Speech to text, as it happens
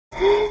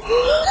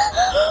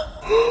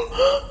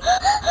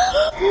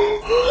This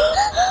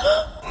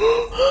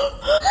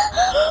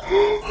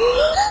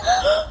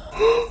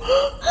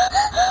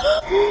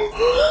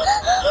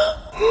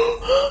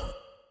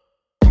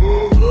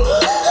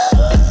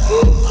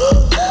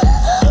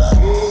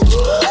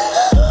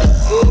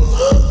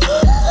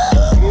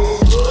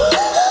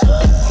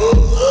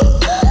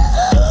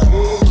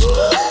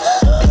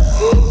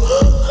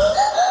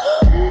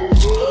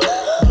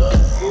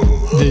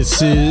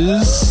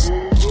is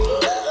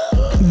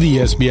the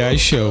SBI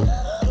Show.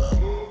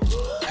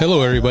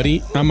 Hello,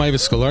 everybody. I'm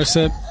Ives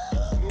Galarcep,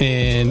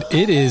 and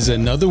it is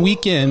another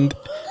weekend,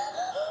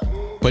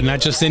 but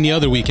not just any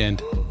other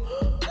weekend.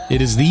 It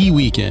is the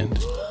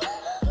weekend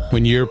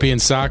when European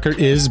soccer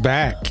is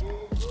back.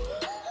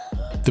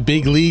 The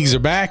big leagues are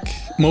back,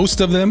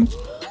 most of them,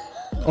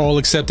 all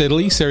except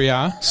Italy. Serie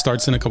A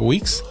starts in a couple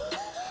weeks.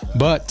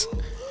 But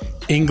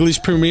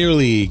English Premier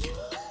League,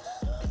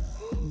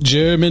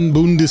 German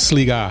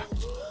Bundesliga,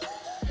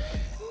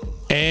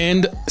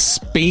 and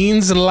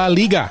Spain's La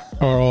Liga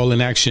are all in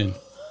action.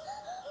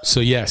 So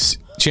yes,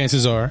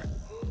 chances are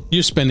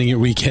you're spending your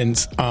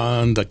weekends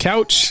on the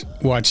couch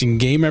watching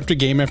game after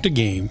game after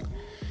game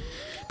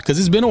because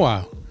it's been a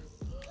while.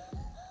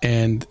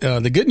 And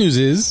the good news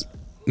is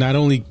not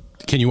only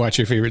can you watch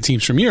your favorite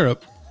teams from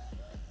Europe,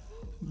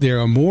 there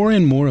are more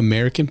and more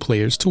American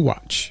players to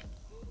watch.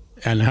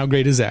 And how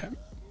great is that?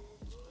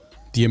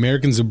 The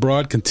Americans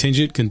abroad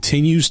contingent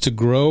continues to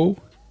grow.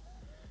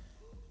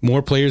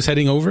 More players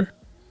heading over.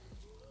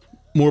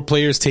 More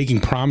players taking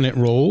prominent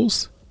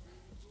roles.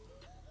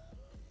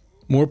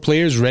 More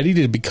players ready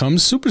to become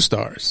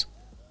superstars.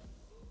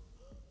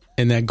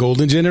 And that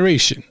golden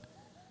generation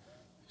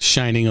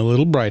shining a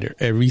little brighter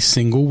every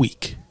single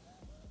week.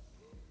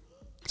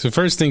 So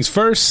first things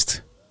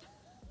first,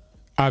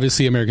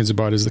 obviously Americans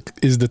abroad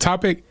is the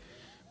topic.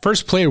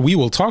 First player we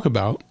will talk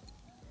about,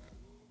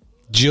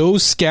 Joe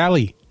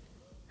Scally.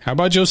 How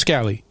about Joe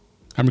Scally?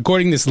 I'm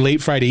recording this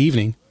late Friday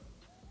evening.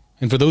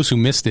 And for those who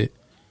missed it,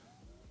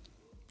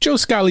 Joe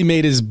Scally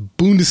made his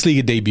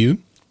Bundesliga debut.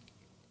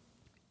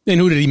 And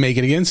who did he make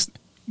it against?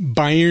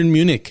 Bayern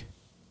Munich.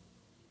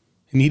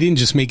 And he didn't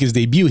just make his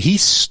debut. He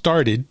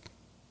started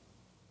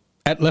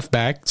at left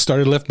back.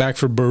 Started left back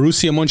for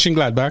Borussia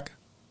Mönchengladbach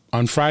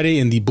on Friday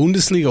in the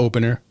Bundesliga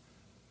opener.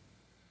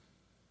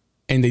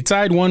 And they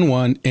tied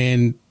 1-1.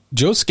 And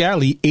Joe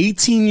Scally,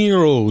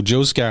 18-year-old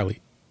Joe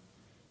Scally,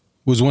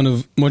 was one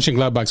of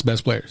Mönchengladbach's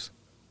best players.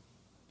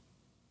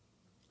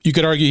 You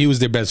could argue he was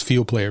their best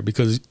field player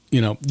because,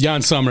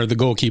 Jan Sommer, the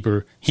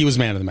goalkeeper, he was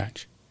man of the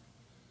match.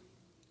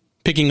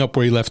 Picking up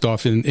where he left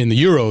off in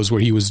the Euros where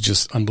he was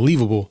just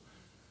unbelievable.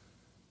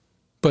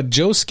 But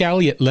Joe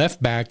Scally at left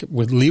back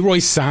with Leroy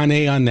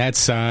Sané on that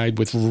side,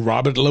 with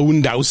Robert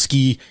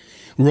Lewandowski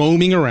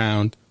roaming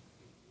around.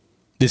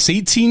 This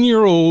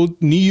 18-year-old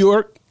New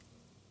York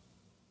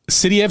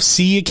City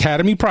FC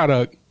Academy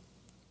product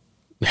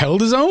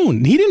held his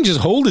own. He didn't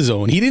just hold his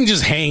own. He didn't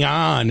just hang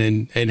on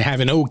and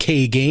have an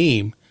okay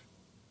game.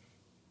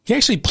 He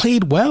actually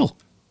played well.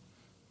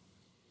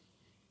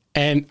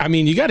 And,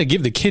 you got to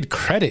give the kid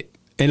credit.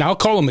 And I'll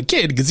call him a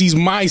kid because he's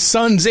my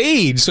son's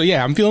age. So,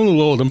 yeah, I'm feeling a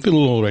little old. I'm feeling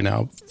a little old right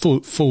now.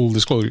 Full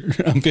disclosure.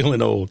 I'm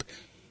feeling old.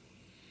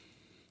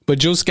 But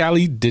Joe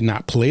Scally did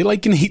not play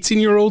like an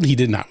 18-year-old. He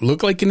did not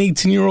look like an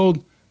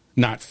 18-year-old.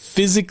 Not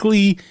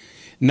physically.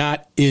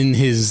 Not in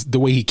the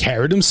way he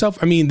carried himself.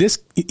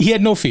 He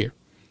had no fear.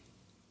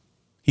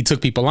 He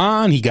took people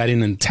on. He got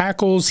in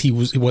tackles. He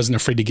wasn't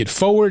afraid to get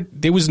forward.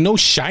 There was no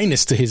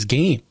shyness to his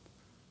game.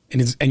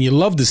 And you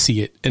love to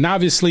see it. And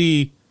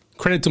obviously,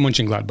 credit to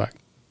Mönchengladbach.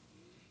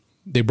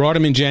 They brought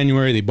him in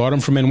January. They bought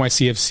him from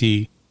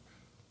NYCFC.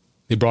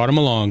 They brought him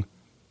along.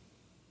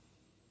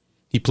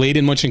 He played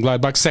in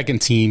Mönchengladbach's second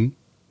team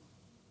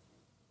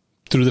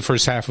through the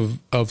first half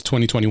of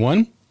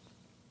 2021.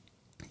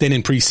 Then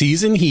in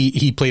preseason,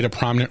 he played a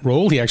prominent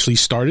role. He actually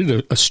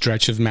started a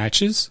stretch of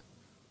matches.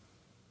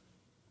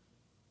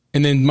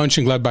 And then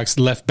Mönchengladbach's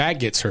left back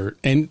gets hurt.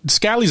 And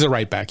Scally's a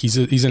right back. He's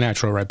a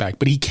natural right back.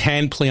 But he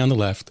can play on the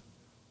left.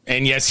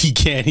 And yes, he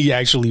can. He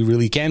actually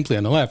really can play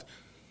on the left.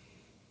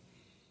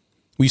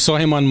 We saw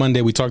him on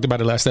Monday. We talked about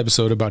it last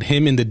episode about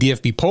him in the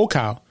DFB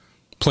Pokal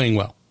playing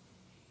well.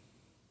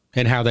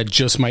 And how that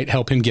just might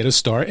help him get a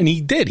start. And he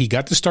did. He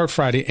got the start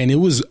Friday. And it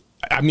was,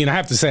 I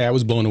have to say, I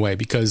was blown away.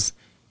 Because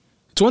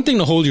it's one thing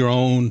to hold your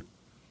own.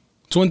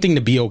 It's one thing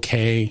to be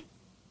okay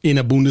in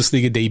a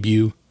Bundesliga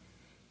debut.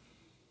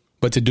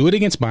 But to do it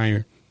against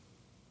Bayern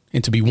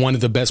and to be one of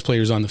the best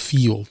players on the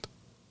field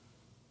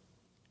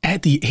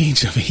at the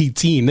age of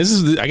 18, I'm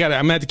going to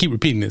have to keep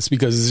repeating this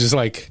because it's just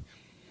like,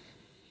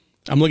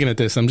 I'm looking at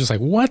this. I'm just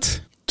like,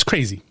 what? It's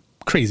crazy.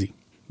 Crazy.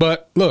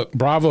 But look,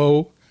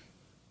 bravo.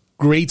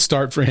 Great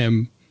start for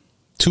him.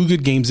 2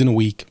 good games in a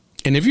week.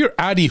 And if you're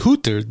Adi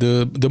Hütter,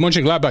 the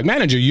Mönchengladbach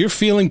manager, you're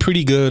feeling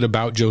pretty good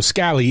about Joe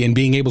Scally and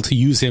being able to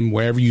use him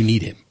wherever you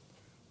need him.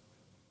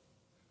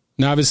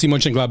 Now, obviously,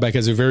 Mönchengladbach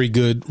has a very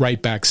good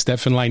right back,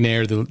 Stefan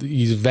Leiner.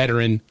 He's a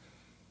veteran.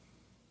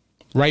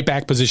 Right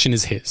back position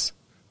is his.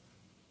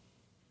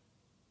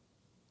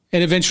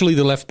 And eventually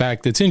the left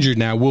back that's injured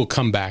now will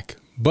come back.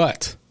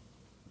 But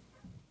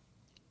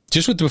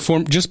just with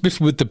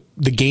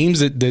the games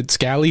that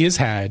Scally has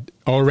had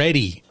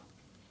already,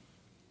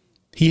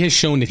 he has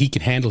shown that he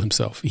can handle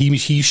himself.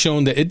 He's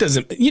shown that it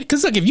doesn't,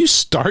 because like if you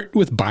start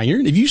with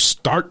Bayern, if you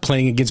start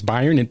playing against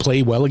Bayern and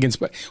play well against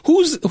Bayern,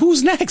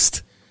 who's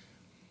next?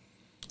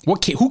 Who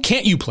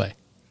can't you play?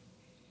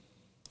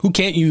 Who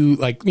can't you,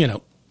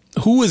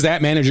 who is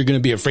that manager going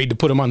to be afraid to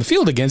put him on the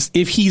field against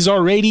if he's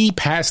already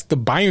passed the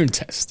Bayern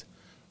test?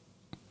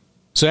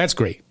 So that's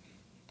great.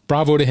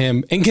 Bravo to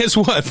him. And guess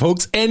what,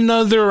 folks?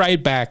 Another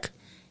right back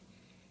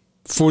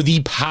for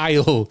the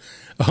pile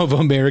of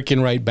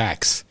American right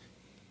backs.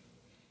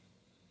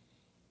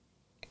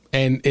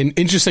 And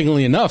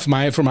interestingly enough,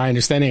 from my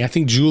understanding, I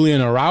think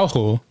Julian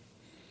Araujo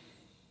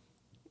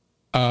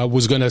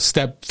was going to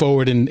step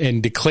forward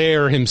and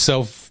declare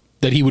himself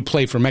that he would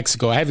play for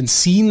Mexico. I haven't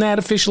seen that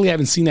officially. I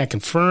haven't seen that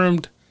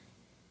confirmed.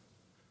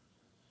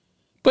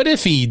 But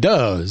if he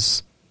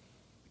does,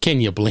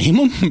 can you blame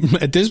him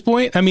at this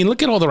point? I mean,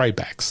 look at all the right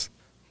backs.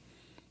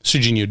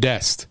 Serginho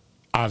Dest,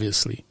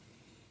 obviously.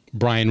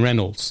 Brian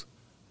Reynolds,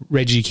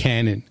 Reggie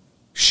Cannon,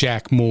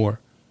 Shaq Moore,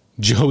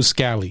 Joe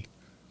Scally.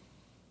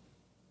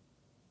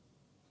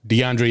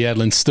 DeAndre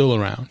Edlin's still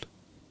around.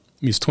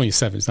 He's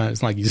 27.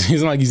 It's like he's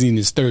in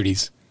his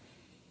 30s.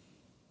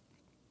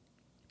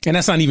 And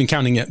that's not even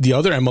counting the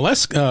other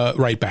MLS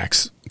right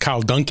backs.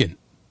 Kyle Duncan,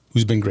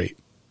 who's been great.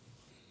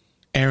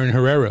 Aaron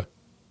Herrera,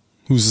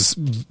 who's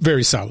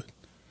very solid.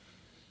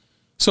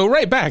 So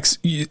right backs,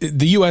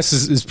 the U.S.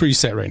 is pretty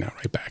set right now,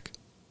 right back.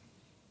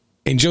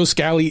 And Joe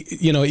Scally,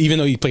 even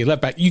though he played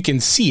left back, you can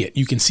see it.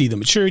 You can see the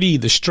maturity,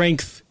 the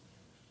strength,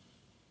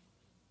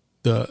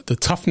 the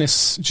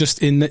toughness.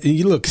 Just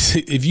look,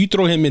 if you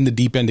throw him in the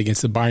deep end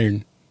against the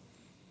Bayern,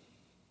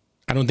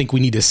 I don't think we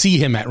need to see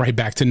him at right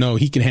back to know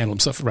he can handle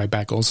himself at right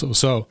back also.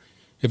 So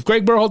if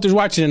Gregg Berhalter's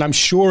watching, and I'm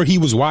sure he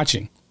was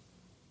watching,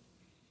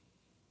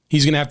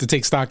 he's going to have to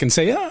take stock and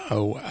say,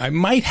 I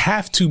might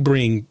have to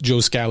bring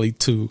Joe Scally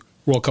to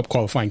World Cup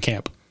qualifying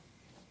camp.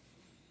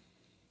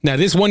 Now,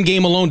 this one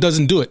game alone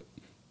doesn't do it.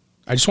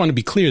 I just want to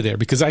be clear there,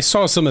 because I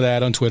saw some of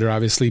that on Twitter.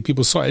 Obviously,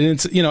 people saw it.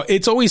 And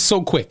it's always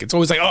so quick. It's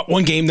always like,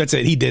 one game, that's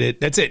it. He did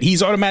it. That's it.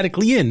 He's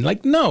automatically in.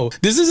 Like, no,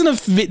 this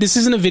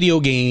isn't a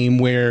video game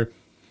where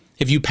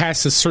if you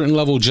pass a certain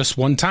level just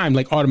one time,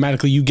 like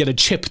automatically you get a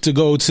chip to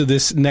go to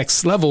this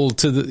next level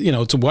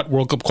to what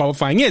World Cup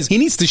qualifying is. He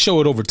needs to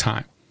show it over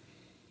time.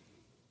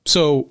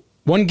 So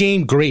one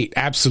game, great.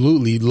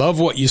 Absolutely. Love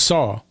what you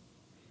saw.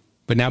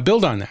 But now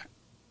build on that.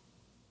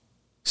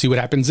 See what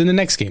happens in the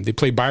next game. They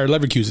play Bayer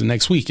Leverkusen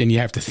next week, and you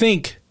have to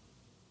think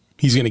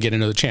he's going to get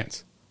another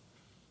chance.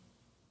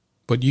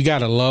 But you got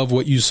to love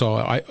what you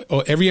saw.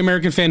 Every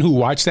American fan who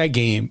watched that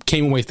game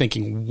came away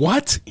thinking,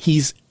 what?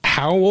 He's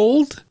how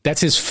old?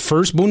 That's his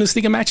first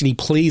Bundesliga match, and he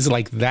plays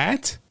like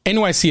that?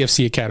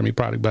 NYCFC Academy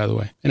product, by the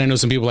way. And I know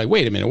some people are like,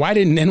 wait a minute, why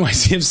didn't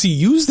NYCFC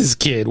use this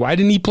kid? Why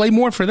didn't he play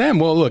more for them?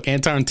 Well, look,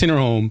 Anton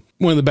Tinnerholm,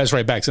 one of the best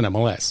right backs in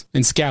MLS.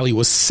 And Scally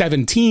was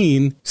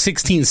 16,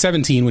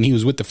 17 when he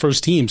was with the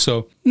first team.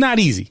 So not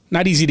easy.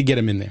 Not easy to get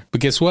him in there.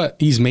 But guess what?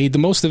 He's made the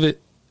most of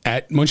it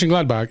at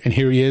Mönchengladbach, and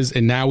here he is.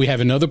 And now we have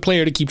another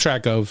player to keep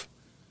track of.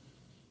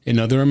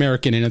 Another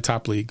American in a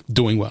top league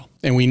doing well.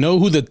 And we know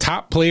who the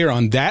top player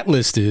on that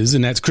list is,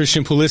 and that's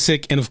Christian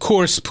Pulisic. And of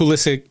course,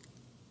 Pulisic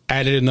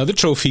added another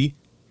trophy.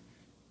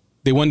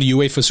 They won the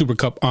UEFA Super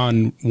Cup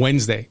on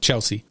Wednesday,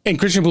 Chelsea. And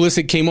Christian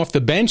Pulisic came off the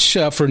bench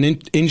for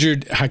an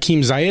injured Hakim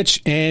Ziyech,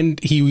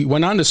 and he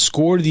went on to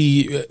score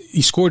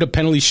he scored a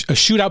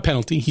shootout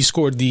penalty.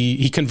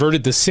 He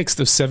converted the 6th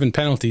of 7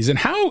 penalties. And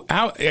how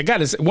I got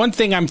to say, one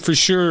thing I'm for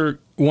sure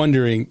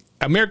wondering,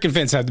 American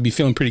fans have to be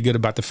feeling pretty good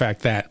about the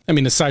fact that, I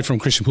mean, aside from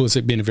Christian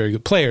Pulisic being a very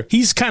good player,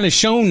 he's kind of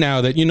shown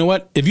now that, you know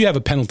what, if you have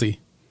a penalty,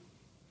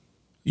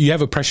 you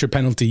have a pressure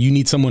penalty, you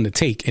need someone to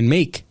take and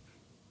make.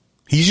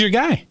 He's your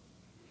guy.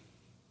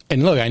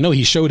 And look, I know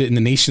he showed it in the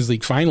Nations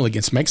League final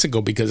against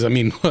Mexico because, I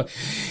mean,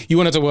 you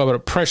want to talk about a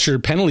pressure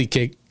penalty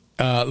kick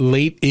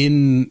late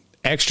in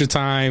extra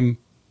time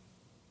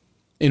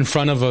in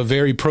front of a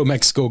very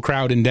pro-Mexico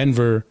crowd in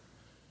Denver,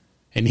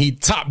 and he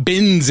top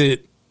bins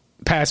it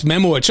past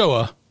Memo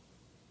Ochoa.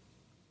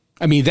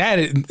 I mean,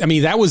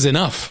 that was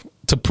enough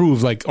to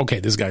prove, like, okay,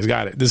 this guy's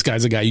got it. This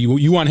guy's a guy.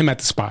 You want him at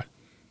the spot.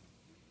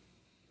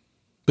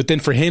 But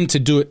then for him to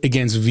do it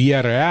against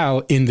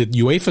Villarreal in the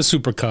UEFA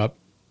Super Cup,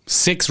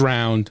 6th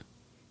round,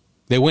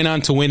 they went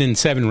on to win in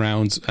 7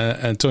 rounds.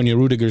 Antonio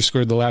Rudiger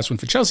scored the last one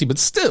for Chelsea, but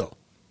still,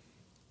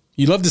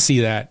 you love to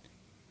see that.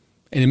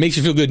 And it makes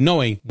you feel good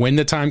knowing when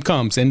the time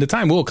comes, and the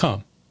time will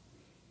come,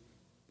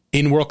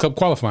 in World Cup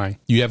qualifying,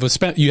 you have a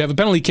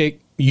penalty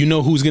kick. You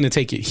know who's going to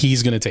take it.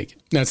 He's going to take it.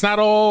 Now, it's not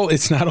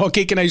all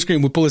cake and ice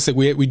cream with Pulisic.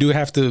 We do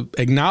have to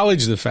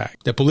acknowledge the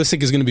fact that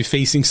Pulisic is going to be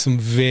facing some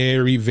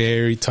very,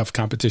 very tough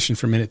competition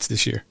for minutes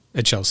this year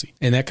at Chelsea.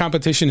 And that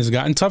competition has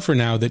gotten tougher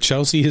now that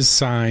Chelsea has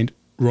signed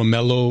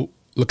Romelu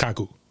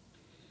Lukaku.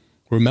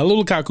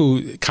 Romelu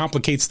Lukaku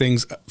complicates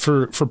things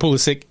for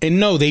Pulisic.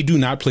 And no, they do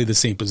not play the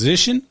same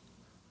position.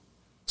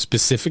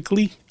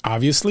 Specifically,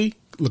 obviously,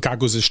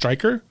 Lukaku's a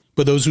striker.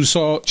 But those who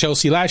saw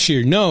Chelsea last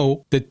year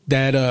know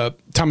that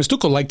Thomas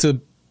Tuchel liked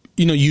to,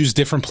 use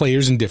different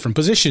players in different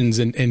positions,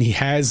 and he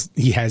has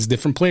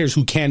different players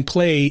who can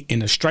play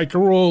in a striker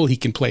role. He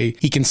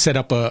can set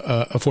up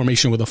a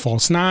formation with a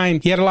false nine.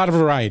 He had a lot of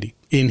variety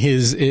in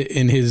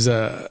his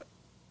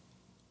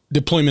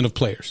deployment of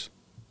players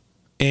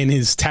and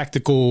his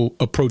tactical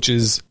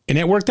approaches. And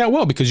it worked out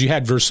well because you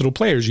had versatile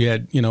players. You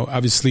had,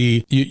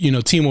 obviously,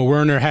 Timo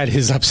Werner had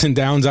his ups and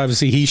downs.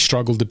 Obviously, he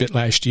struggled a bit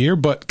last year,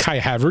 but Kai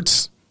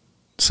Havertz,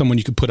 someone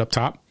you could put up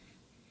top.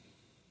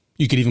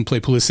 You could even play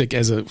Pulisic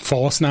as a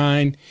false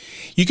nine.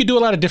 You could do a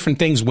lot of different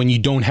things when you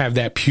don't have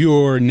that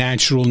pure,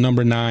 natural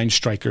number 9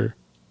 striker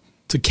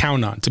to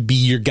count on, to be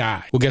your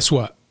guy. Well, guess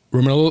what?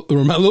 Romelu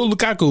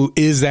Lukaku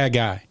is that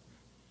guy.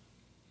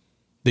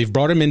 They've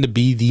brought him in to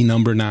be the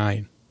number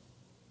 9.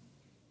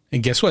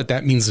 And guess what?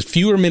 That means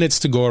fewer minutes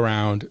to go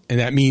around. And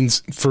that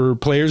means for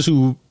players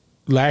who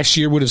last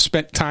year would have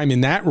spent time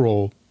in that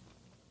role,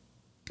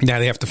 now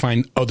they have to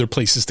find other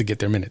places to get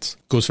their minutes.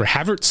 Goes for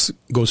Havertz,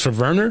 goes for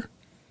Werner,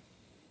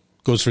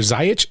 goes for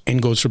Ziyech,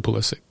 and goes for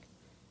Pulisic.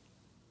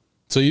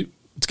 So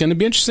it's going to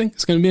be interesting.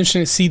 It's going to be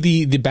interesting to see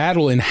the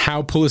battle and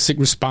how Pulisic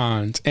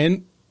responds.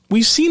 And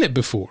we've seen it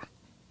before.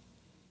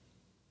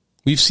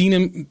 We've seen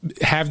him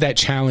have that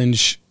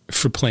challenge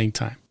for playing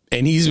time.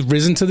 And he's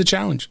risen to the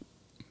challenge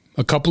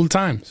a couple of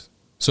times.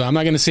 So I'm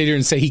not going to sit here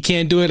and say he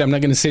can't do it. I'm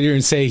not going to sit here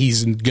and say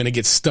he's going to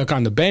get stuck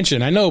on the bench.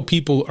 And I know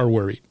people are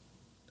worried.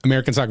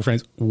 American soccer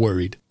fans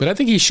worried. But I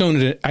think he's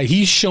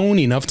shown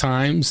enough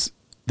times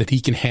that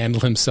he can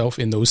handle himself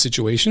in those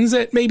situations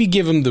that maybe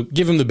give him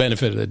the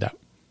benefit of the doubt.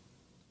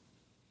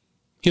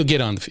 He'll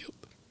get on the field.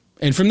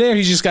 And from there,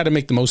 he's just got to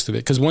make the most of it.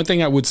 Because one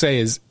thing I would say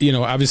is,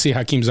 obviously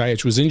Hakim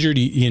Ziyech was injured.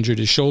 He injured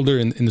his shoulder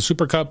in the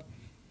Super Cup.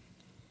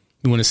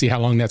 We want to see how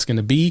long that's going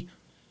to be.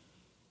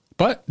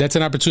 But that's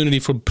an opportunity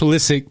for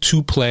Pulisic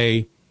to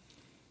play,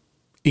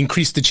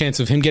 increase the chance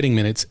of him getting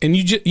minutes. And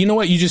you know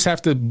what? You just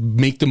have to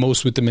make the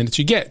most with the minutes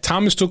you get.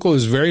 Thomas Tuchel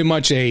is very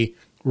much a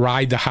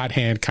ride the hot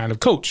hand kind of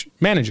coach,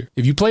 manager.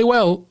 If you play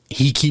well,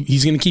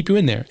 he's going to keep you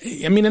in there.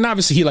 I mean, and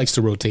obviously he likes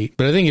to rotate.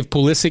 But I think if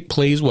Pulisic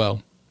plays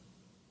well,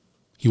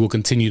 he will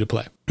continue to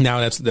play.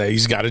 Now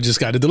he's got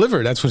to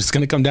deliver. That's what it's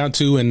going to come down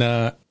to. And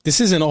this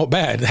isn't all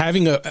bad.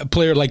 Having a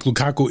player like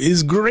Lukaku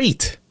is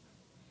great.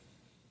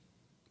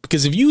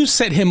 Because if you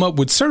set him up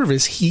with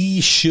service,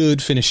 he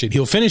should finish it.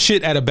 He'll finish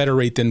it at a better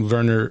rate than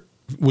Werner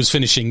was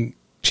finishing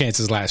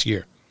chances last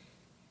year.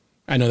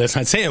 I know that's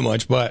not saying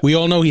much, but we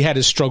all know he had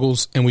his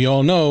struggles, and we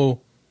all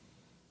know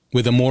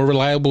with a more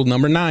reliable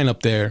number 9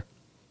 up there,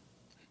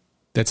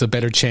 that's a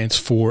better chance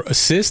for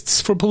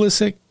assists for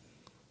Pulisic.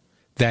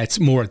 That's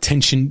more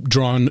attention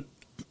drawn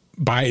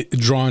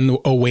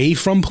away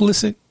from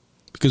Pulisic,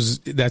 because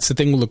that's the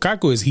thing with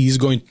Lukaku is he's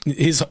going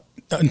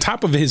on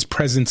top of his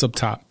presence up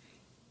top.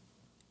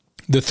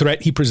 The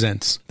threat he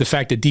presents, the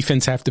fact that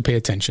defense have to pay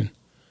attention.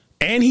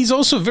 And he's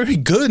also very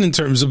good in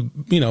terms of,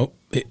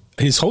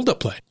 his hold-up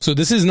play. So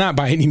this is not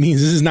by any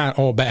means, this is not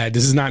all bad.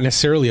 This is not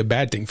necessarily a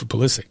bad thing for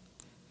Pulisic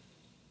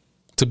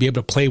to be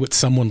able to play with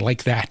someone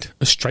like that,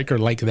 a striker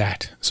like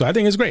that. So I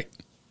think it's great.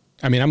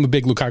 I mean, I'm a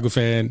big Lukaku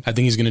fan. I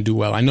think he's going to do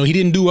well. I know he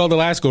didn't do well the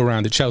last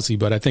go-around at Chelsea,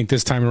 but I think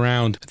this time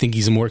around, I think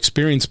he's a more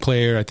experienced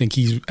player. I think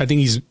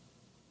he's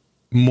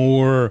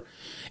more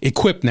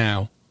equipped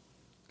now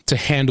to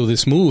handle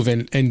this move.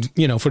 And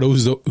for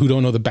those who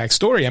don't know the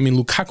backstory, I mean,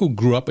 Lukaku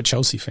grew up a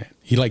Chelsea fan.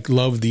 He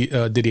loved the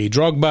Didier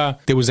Drogba.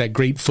 There was that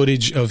great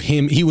footage of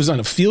him. He was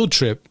on a field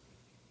trip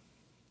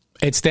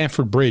at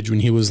Stamford Bridge when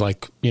he was a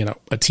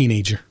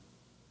teenager.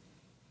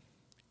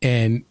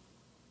 And,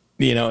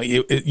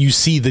 you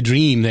see the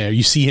dream there.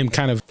 You see him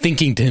kind of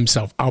thinking to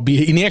himself, and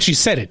he actually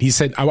said it. He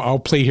said, I'll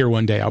play here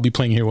one day. I'll be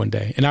playing here one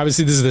day. And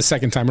obviously this is the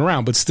second time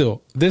around, but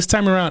still, this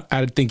time around,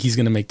 I think he's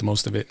going to make the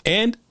most of it.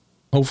 And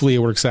hopefully it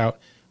works out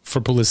for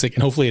Pulisic,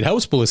 and hopefully it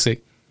helps Pulisic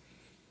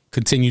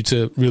continue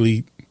to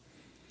really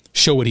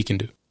show what he can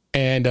do.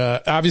 And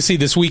obviously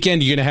this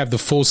weekend, you're going to have the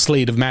full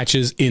slate of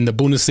matches in the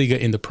Bundesliga,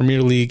 in the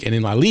Premier League, and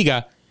in La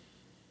Liga.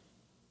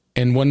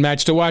 And one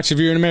match to watch if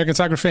you're an American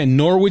soccer fan,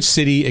 Norwich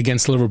City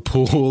against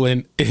Liverpool.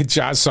 And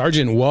Josh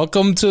Sargent,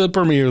 welcome to the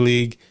Premier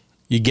League.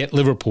 You get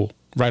Liverpool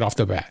right off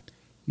the bat.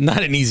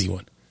 Not an easy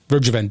one.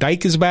 Virgil van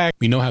Dijk is back.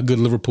 We know how good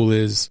Liverpool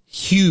is.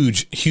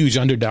 Huge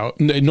underdog.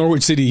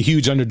 Norwich City,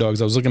 huge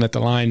underdogs. I was looking at the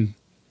line.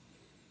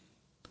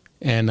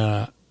 And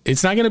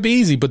it's not going to be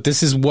easy, but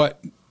this is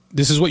what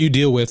you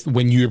deal with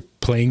when you're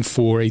playing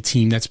for a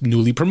team that's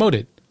newly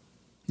promoted.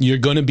 You're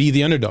going to be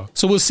the underdog.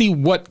 So we'll see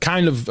what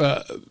kind of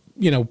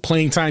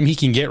playing time he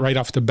can get right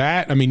off the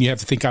bat. I mean, you have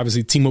to think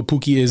obviously Timo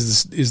Pukki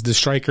is the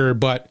striker,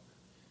 but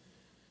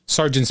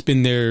Sargent's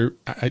been there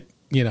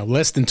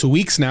less than 2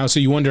 weeks now, so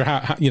you wonder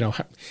how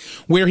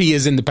where he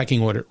is in the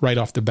pecking order right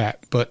off the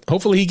bat. But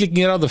hopefully he can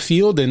get out of the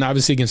field, and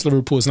obviously against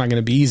Liverpool it's not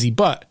going to be easy,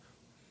 but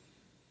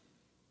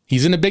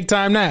he's in the big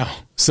time now.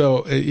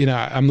 So,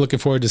 I'm looking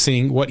forward to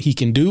seeing what he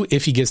can do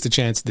if he gets the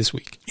chance this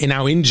week. And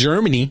now in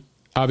Germany,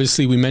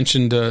 obviously we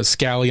mentioned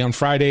Scally on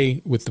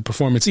Friday with the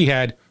performance he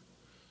had.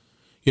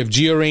 You have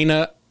Gio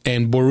Reyna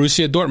and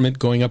Borussia Dortmund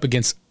going up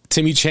against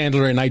Timmy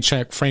Chandler and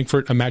Eintracht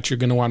Frankfurt, a match you're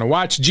going to want to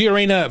watch. Gio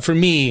Reyna, for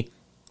me,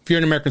 if you're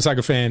an American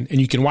soccer fan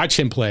and you can watch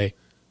him play,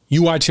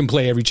 you watch him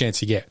play every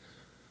chance you get.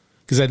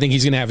 Because I think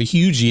he's going to have a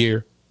huge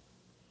year.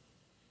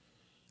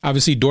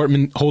 Obviously,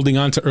 Dortmund holding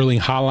on to Erling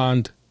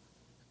Haaland.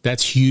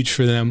 That's huge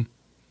for them.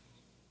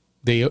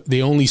 They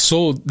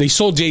sold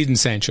Jadon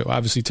Sancho,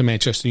 obviously, to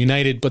Manchester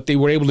United, but they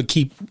were able to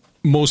keep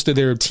most of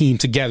their team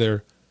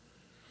together.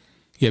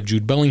 You have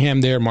Jude Bellingham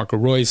there, Marco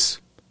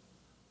Reus,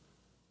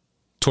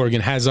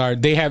 Torgan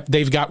Hazard.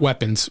 They've got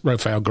weapons.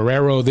 Rafael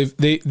Guerrero.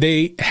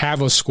 They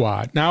have a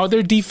squad. Now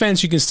their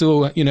defense, you can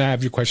still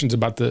have your questions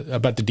about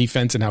the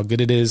defense and how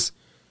good it is.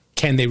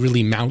 Can they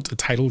really mount a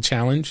title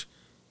challenge?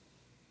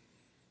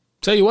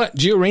 Tell you what,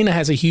 Gio Reyna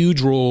has a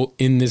huge role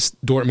in this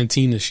Dortmund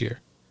team this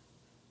year.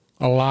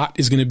 A lot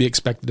is going to be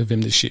expected of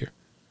him this year.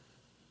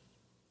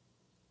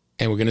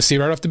 And we're going to see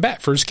right off the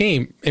bat, first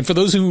game. And for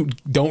those who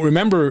don't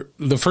remember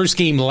the first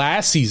game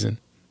last season,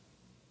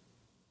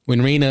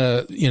 when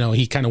Reyna,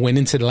 he kind of went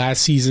into the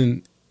last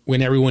season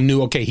when everyone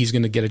knew, okay, he's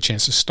going to get a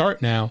chance to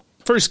start now.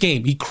 First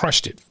game, he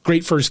crushed it.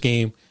 Great first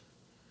game.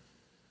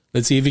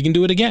 Let's see if he can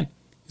do it again.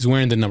 He's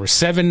wearing the number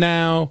 7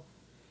 now.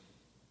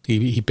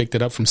 He picked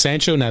it up from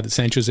Sancho now that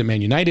Sancho's at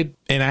Man United.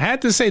 And I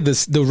had to say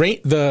this, the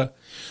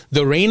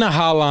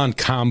Reyna-Haaland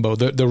combo,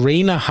 the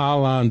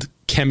Reyna-Haaland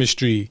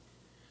chemistry,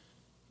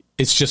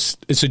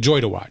 it's a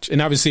joy to watch.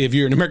 And obviously, if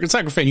you're an American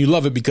soccer fan, you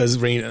love it because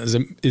Reyna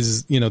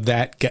is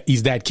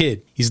he's that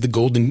kid. He's the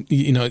golden,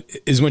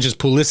 as much as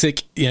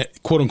Pulisic,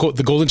 quote unquote,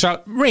 the golden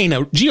child.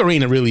 Gio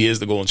Reyna really is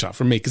the golden child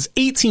for me because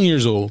 18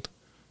 years old,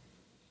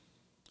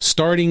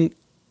 starting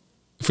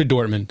for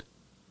Dortmund,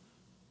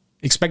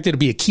 expected to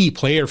be a key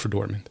player for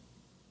Dortmund.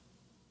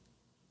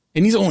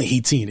 And he's only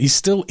 18. He's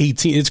still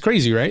 18. It's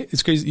crazy, right?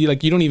 It's crazy.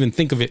 Like, you don't even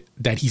think of it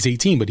that he's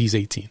 18, but he's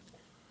 18.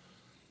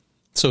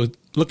 So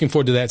looking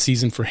forward to that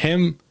season for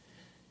him.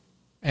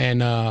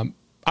 And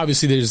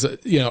obviously there's,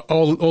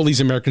 all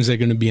these Americans that are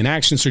going to be in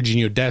action.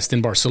 Serginho Dest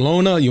in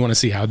Barcelona. You want to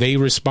see how they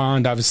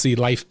respond. Obviously,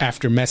 life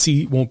after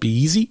Messi won't be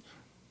easy.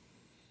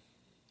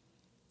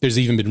 There's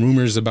even been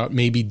rumors about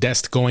maybe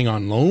Dest going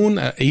on loan.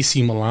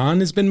 AC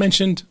Milan has been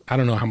mentioned. I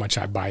don't know how much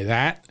I buy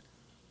that.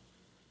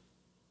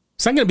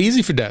 It's not going to be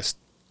easy for Dest.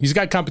 He's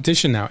got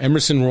competition now.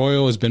 Emerson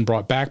Royal has been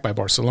brought back by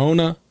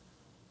Barcelona.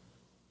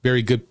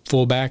 Very good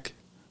fullback.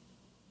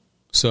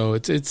 So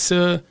it's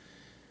one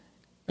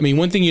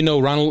thing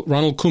Ronald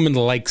Koeman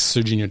likes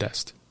Serginho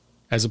Dest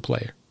as a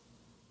player.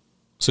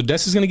 So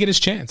Dest is going to get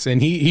his chance,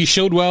 and he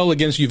showed well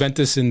against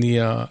Juventus in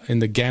the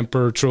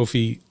Gamper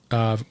Trophy,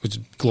 which is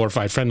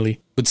glorified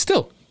friendly. But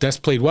still,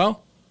 Dest played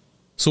well.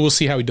 So we'll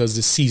see how he does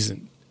this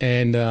season.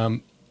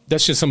 And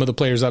that's just some of the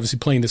players obviously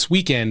playing this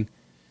weekend.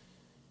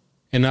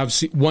 And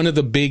obviously one of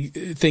the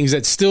big things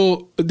that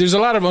still, there's a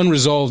lot of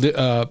unresolved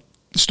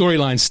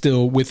storylines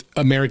still with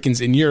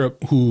Americans in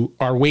Europe who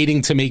are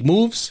waiting to make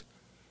moves,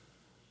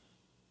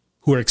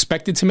 who are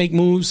expected to make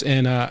moves.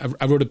 And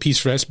I wrote a piece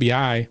for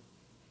SBI.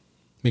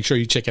 Make sure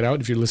you check it out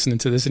if you're listening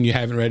to this and you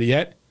haven't read it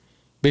yet.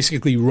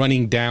 Basically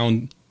running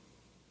down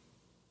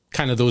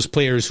kind of those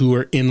players who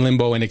are in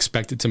limbo and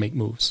expected to make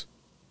moves.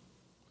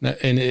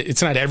 And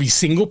it's not every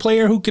single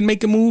player who can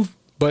make a move,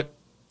 but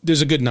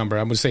there's a good number.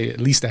 I would say at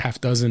least a half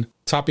dozen.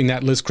 Topping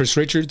that list, Chris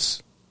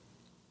Richards.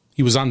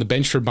 He was on the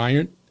bench for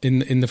Bayern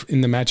in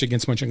the match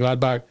against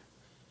Mönchengladbach.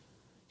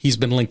 He's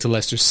been linked to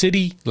Leicester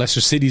City.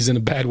 Leicester City's in a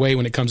bad way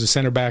when it comes to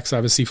center backs.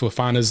 Obviously,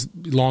 Fofana's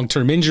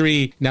long-term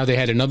injury. Now they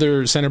had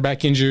another center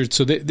back injured,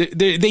 so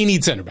they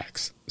need center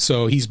backs.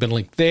 So he's been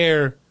linked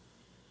there.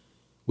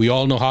 We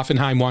all know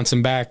Hoffenheim wants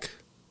him back.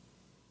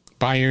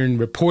 Bayern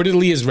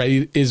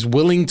reportedly is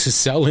willing to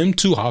sell him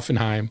to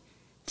Hoffenheim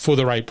for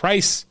the right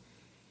price.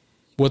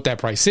 What that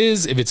price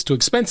is, if it's too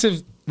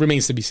expensive,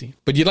 remains to be seen.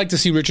 But you'd like to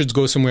see Richards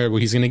go somewhere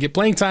where he's going to get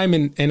playing time.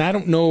 And I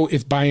don't know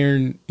if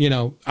Bayern,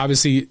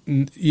 obviously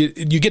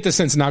you get the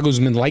sense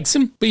Nagelsmann likes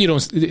him, but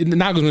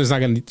Nagelsmann is not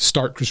going to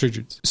start Chris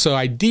Richards. So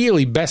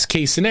ideally, best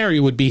case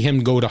scenario would be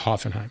him go to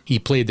Hoffenheim. He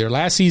played there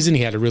last season.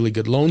 He had a really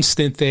good loan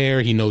stint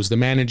there. He knows the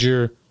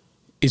manager.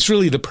 It's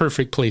really the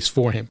perfect place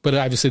for him. But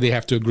obviously they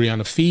have to agree on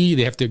a fee.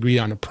 They have to agree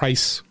on a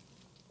price.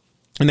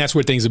 And that's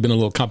where things have been a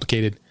little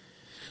complicated.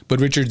 But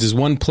Richards is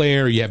one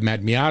player. You have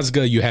Matt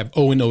Miazga. You have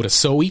Owen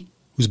Otasoe,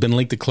 who's been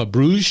linked to Club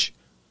Brugge.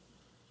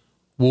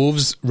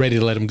 Wolves ready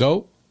to let him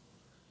go.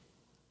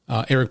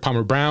 Eric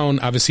Palmer-Brown,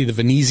 obviously the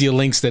Venezia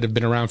links that have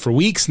been around for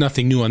weeks.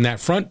 Nothing new on that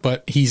front,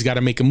 but he's got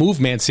to make a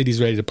move. Man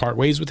City's ready to part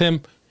ways with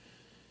him.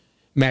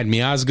 Matt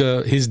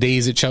Miazga, his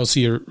days at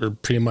Chelsea are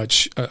pretty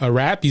much a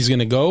wrap. He's going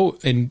to go,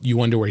 and you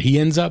wonder where he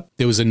ends up.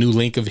 There was a new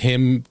link of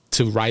him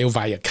to Rayo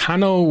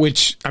Vallecano,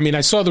 which,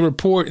 I saw the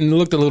report and it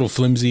looked a little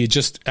flimsy.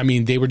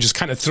 They were just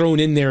kind of thrown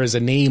in there as a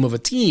name of a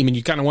team, and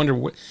you kind of wonder,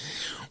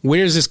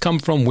 where does this come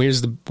from? what's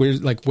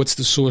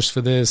the source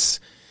for this?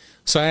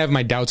 So I have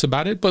my doubts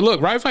about it. But look,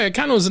 Rayo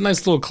Vallecano is a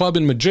nice little club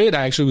in Madrid.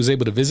 I actually was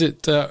able to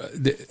visit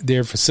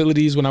their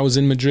facilities when I was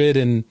in Madrid,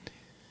 and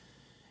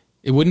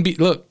it wouldn't be,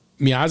 look,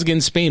 Miazga in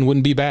Spain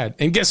wouldn't be bad.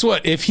 And guess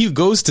what? If he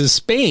goes to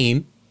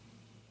Spain,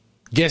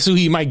 guess who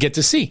he might get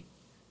to see?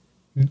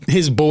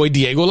 his boy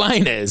Diego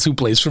Lainez, who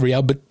plays for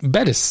Real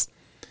Betis.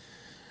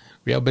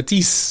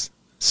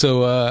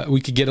 So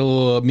we could get a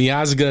little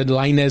Miazga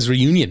Lainez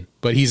reunion,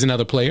 but he's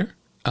another player.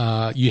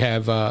 You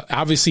have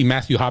obviously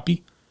Matthew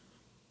Hoppe,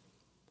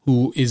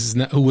 who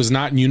was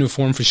not in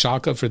uniform for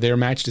Schalke for their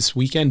match this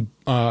weekend.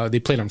 They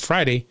played on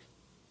Friday.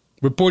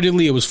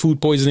 Reportedly, it was food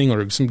poisoning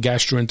or some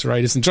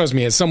gastroenteritis. And trust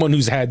me, as someone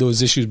who's had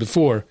those issues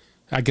before,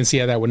 I can see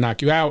how that would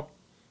knock you out.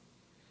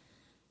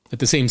 At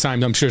the same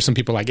time, I'm sure some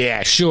people are like,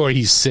 yeah, sure,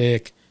 he's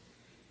sick.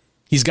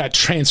 He's got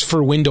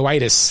transfer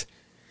window-itis.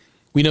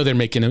 We know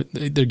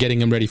they're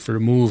getting him ready for a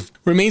move.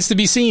 Remains to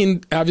be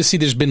seen. Obviously,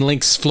 there's been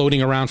links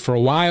floating around for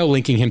a while,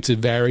 linking him to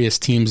various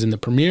teams in the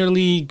Premier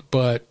League,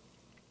 but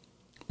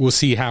we'll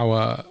see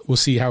how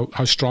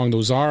strong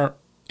those are.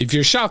 If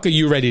you're Schalke,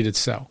 you're ready to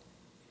sell.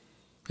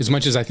 As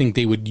much as I think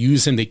they would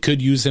use him, they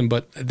could use him,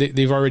 but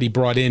they've already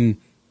brought in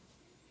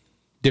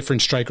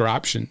different striker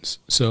options.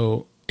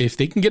 So if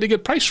they can get a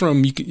good price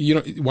from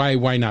him,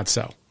 why not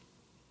sell?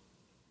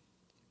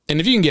 And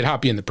if you can get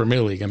Hoppe in the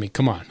Premier League, I mean,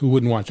 come on, who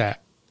wouldn't want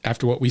that?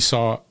 After what we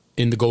saw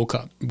in the Gold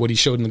Cup, what he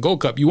showed in the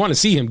Gold Cup, you want to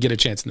see him get a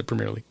chance in the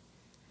Premier League.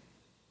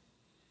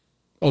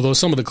 Although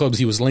some of the clubs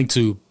he was linked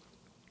to,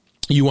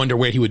 you wonder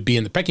where he would be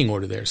in the pecking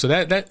order there. So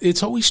that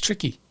it's always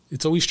tricky.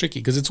 It's always tricky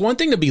because it's one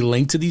thing to be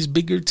linked to these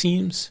bigger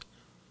teams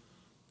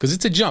because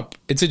it's a jump.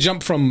 It's a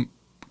jump from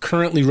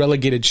currently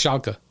relegated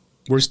Schalke,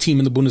 worst team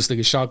in the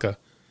Bundesliga, Schalke,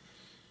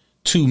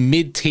 to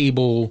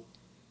mid-table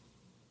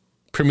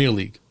Premier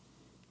League.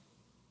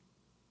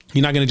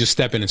 You're not going to just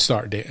step in and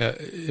start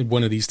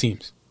one of these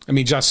teams. I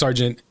mean, Josh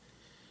Sargent,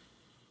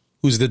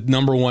 who's the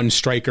number one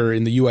striker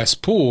in the U.S.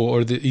 pool,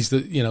 or he's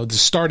the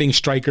starting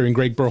striker in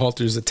Gregg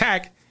Berhalter's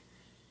attack.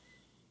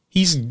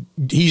 He's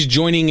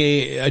joining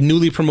a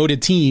newly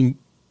promoted team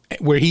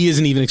where he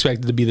isn't even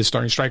expected to be the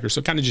starting striker. So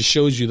it kind of just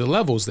shows you the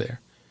levels there.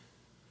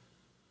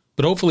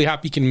 But hopefully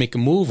Hoppe can make a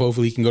move.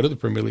 Hopefully he can go to the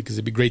Premier League because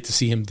it'd be great to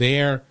see him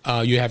there.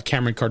 You have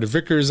Cameron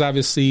Carter-Vickers,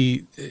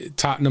 obviously.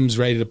 Tottenham's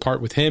ready to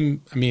part with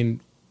him. I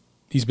mean,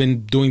 he's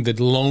been doing the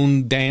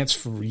loan dance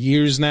for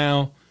years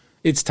now.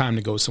 It's time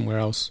to go somewhere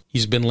else.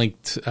 He's been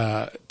linked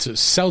to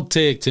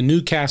Celtic, to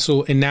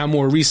Newcastle, and now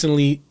more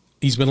recently,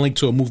 he's been linked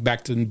to a move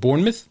back to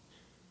Bournemouth.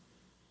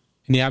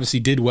 And he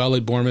obviously did well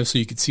at Bournemouth, so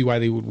you could see why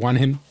they would want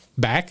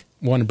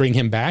to bring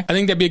him back. I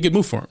think that'd be a good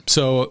move for him.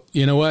 So,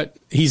 you know what?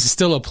 He's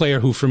still a player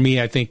who, for me,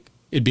 I think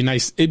it'd be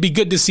nice. It'd be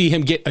good to see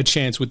him get a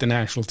chance with the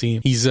national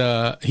team. He's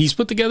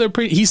put together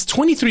he's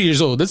 23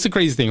 years old. That's the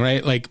crazy thing,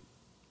 right? Like,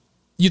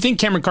 you think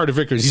Cameron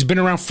Carter-Vickers, he's been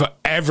around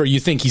forever.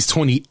 You think he's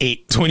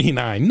 28,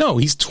 29. No,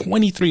 he's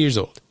 23 years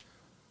old.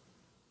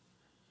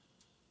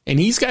 And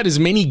he's got as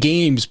many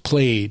games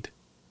played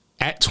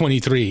at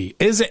 23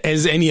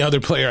 as any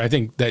other player, I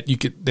think,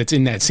 that's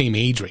in that same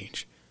age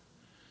range.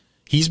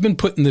 He's been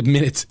putting the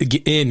minutes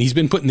in. He's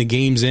been putting the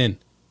games in.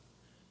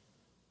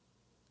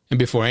 And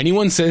before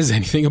anyone says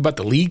anything about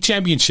the league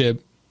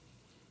championship,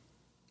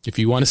 if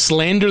you want to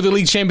slander the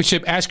league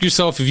championship, ask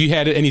yourself if you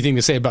had anything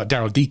to say about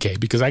Daryl Dike,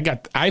 because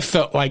I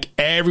felt like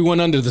everyone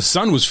under the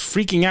sun was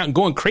freaking out and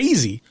going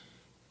crazy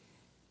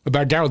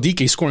about Daryl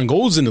Dike scoring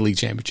goals in the league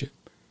championship.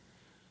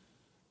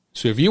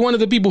 So if you're one of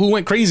the people who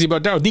went crazy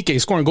about Daryl Dike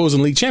scoring goals in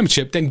the league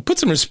championship, then put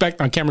some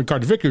respect on Cameron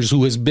Carter-Vickers,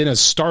 who has been a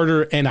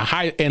starter and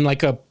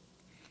a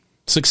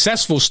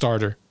successful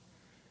starter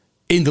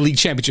in the league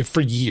championship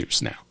for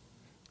years now.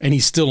 And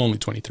he's still only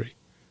 23.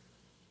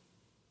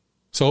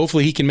 So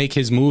hopefully he can make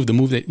his move, a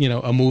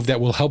move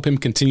that will help him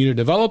continue to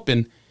develop.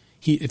 And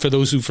for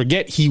those who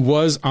forget, he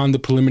was on the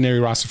preliminary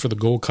roster for the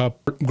Gold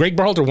Cup. Gregg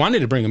Berhalter wanted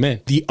to bring him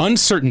in. The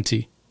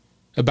uncertainty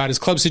about his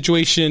club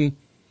situation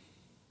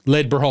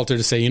led Berhalter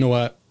to say, you know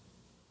what,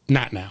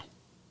 not now.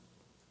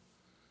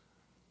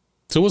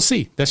 So we'll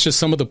see. That's just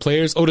some of the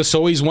players.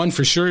 Odasoi's one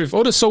for sure. If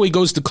Odasoi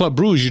goes to Club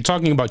Brugge, you're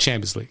talking about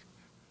Champions League.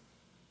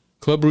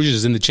 Club Brugge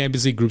is in the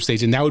Champions League group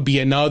stage, and that would be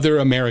another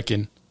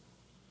American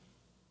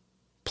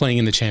playing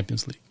in the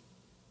Champions League.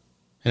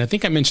 And I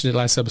think I mentioned it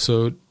last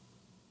episode.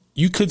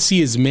 You could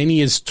see as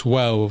many as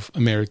 12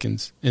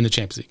 Americans in the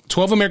Champions League.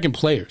 12 American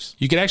players.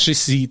 You could actually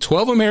see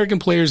 12 American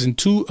players and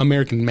 2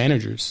 American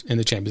managers in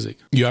the Champions League.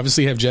 You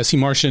obviously have Jesse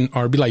Marsch and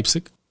RB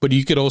Leipzig, but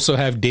you could also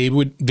have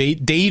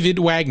David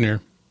Wagner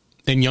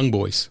and Young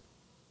Boys,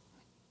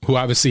 who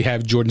obviously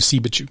have Jordan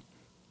Siebatcheu.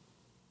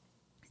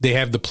 They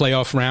have the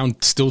playoff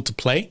round still to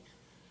play.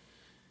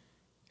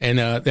 And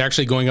they're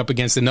actually going up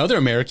against another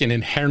American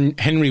in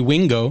Henry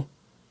Wingo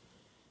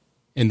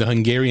and the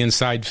Hungarian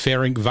side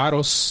Ferenc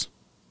Varos.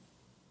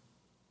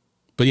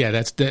 But yeah,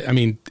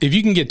 if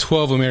you can get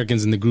 12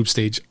 Americans in the group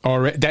stage,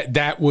 already,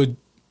 that would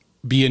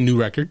be a new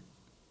record.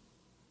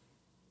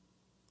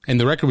 And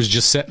the record was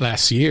just set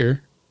last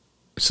year.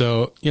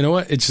 So, you know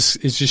what? It just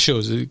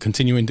shows it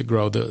continuing to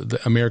grow, the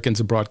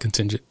Americans abroad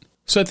contingent.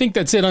 So I think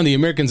that's it on the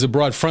Americans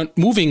abroad front.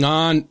 Moving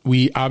on,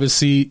 we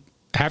obviously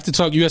have to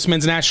talk U.S.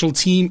 men's national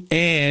team,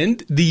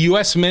 and the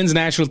U.S. men's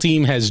national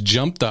team has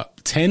jumped up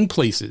 10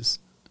 places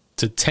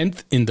to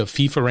 10th in the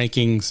FIFA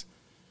rankings,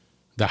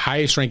 the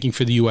highest ranking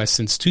for the U.S.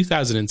 since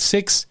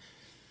 2006.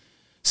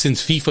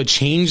 since FIFA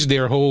changed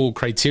their whole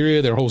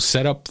criteria, their whole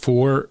setup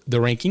for the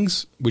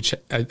rankings, which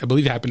I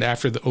believe happened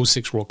after the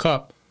 2006 World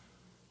Cup.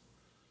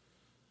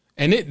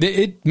 And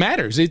it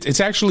matters.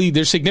 It's actually,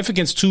 there's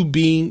significance to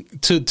being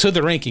to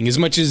the ranking, as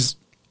much as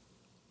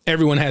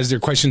everyone has their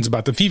questions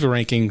about the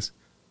FIFA rankings,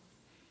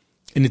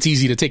 and it's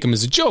easy to take them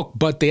as a joke,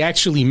 but they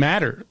actually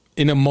matter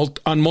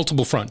on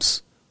multiple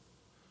fronts.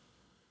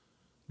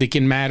 They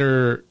can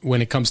matter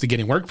when it comes to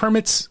getting work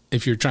permits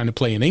if you're trying to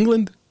play in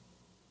England.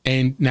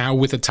 And now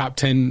with a top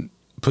 10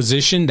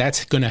 position,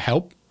 that's going to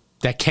help.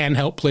 That can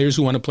help players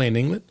who want to play in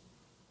England.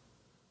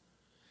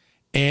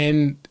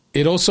 And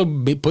it also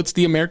puts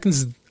the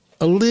Americans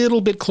a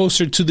little bit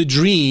closer to the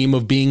dream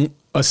of being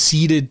a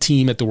seeded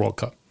team at the World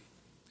Cup.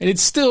 And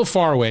it's still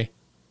far away.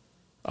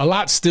 A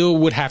lot still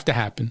would have to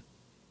happen.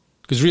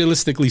 Because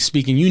realistically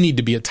speaking, you need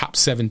to be a top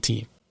 7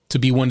 team to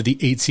be one of the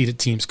 8 seeded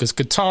teams. Because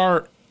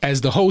Qatar,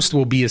 as the host,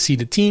 will be a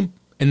seeded team.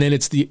 And then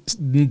it's the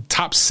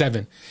top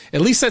 7.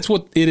 At least that's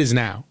what it is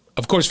now.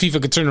 Of course,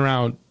 FIFA could turn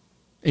around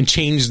and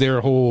change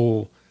their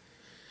whole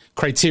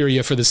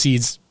criteria for the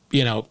seeds,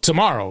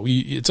 tomorrow.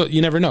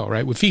 You never know,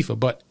 right, with FIFA.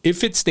 But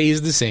if it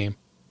stays the same,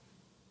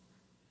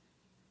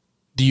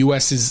 the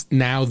U.S. is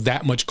now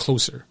that much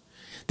closer.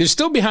 They're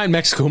still behind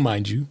Mexico,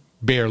 mind you,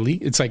 barely.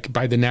 It's like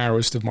by the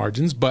narrowest of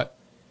margins. But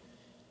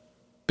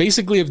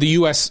basically, if the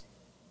U.S.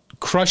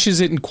 crushes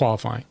it in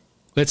qualifying,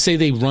 let's say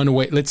they run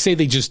away. Let's say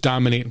they just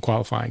dominate in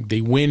qualifying.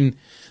 They win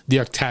the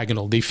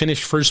octagonal. They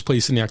finish first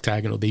place in the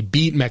octagonal. They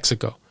beat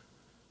Mexico.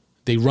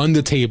 They run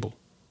the table.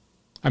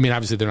 I mean,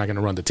 obviously, they're not going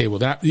to run the table.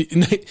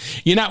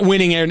 You're not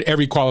winning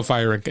every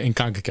qualifier in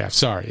Concacaf.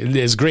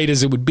 Sorry. As great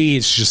as it would be,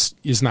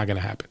 it's not going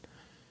to happen.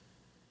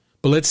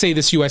 But let's say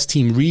this U.S.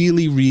 team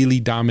really, really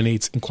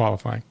dominates in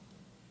qualifying.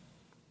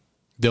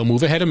 They'll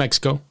move ahead of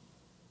Mexico.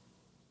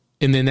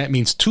 And then that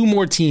means 2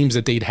 more teams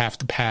that they'd have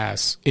to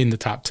pass in the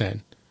top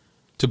 10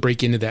 to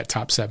break into that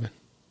top 7.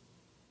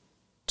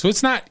 So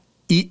it's not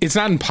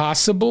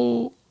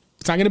impossible.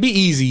 It's not going to be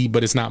easy,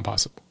 but it's not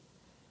impossible.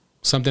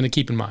 Something to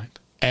keep in mind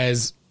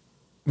as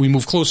we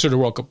move closer to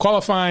World Cup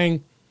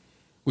qualifying,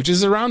 which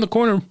is around the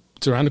corner.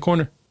 It's around the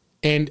corner.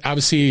 And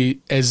obviously,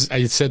 as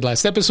I said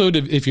last episode,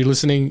 if you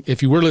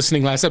were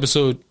listening last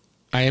episode,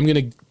 I am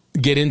going to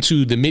get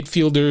into the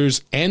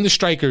midfielders and the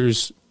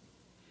strikers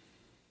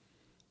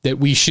that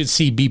we should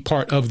see be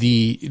part of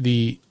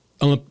the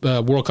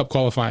World Cup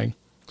qualifying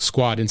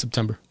squad in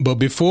September. But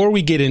before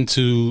we get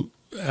into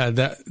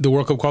the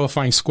World Cup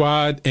qualifying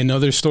squad,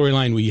 another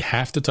storyline we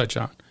have to touch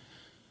on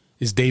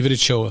is David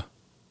Ochoa.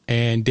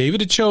 And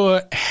David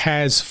Ochoa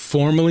has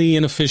formally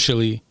and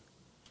officially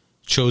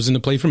chosen to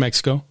play for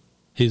Mexico.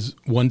 His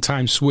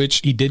one-time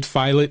switch, he did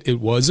file it. It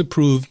was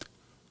approved.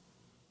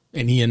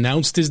 And he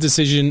announced his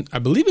decision, I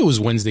believe it was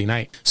Wednesday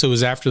night. So it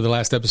was after the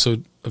last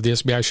episode of the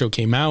SBI show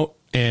came out.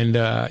 And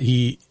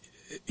he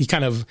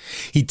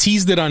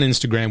teased it on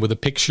Instagram with a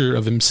picture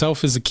of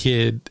himself as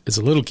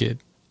a little kid,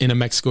 in a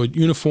Mexico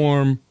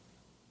uniform.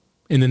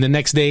 And then the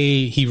next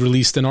day, he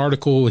released an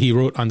article he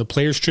wrote on the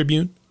Players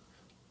Tribune,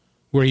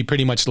 where he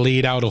pretty much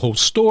laid out a whole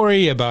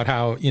story about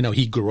how,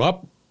 he grew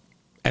up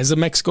as a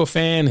Mexico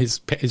fan. His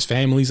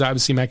family's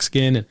obviously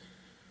Mexican. And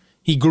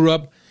he grew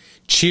up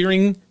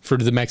cheering for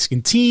the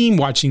Mexican team,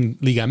 watching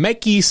Liga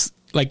MX.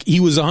 Like, he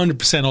was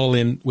 100% all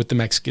in with the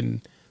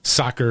Mexican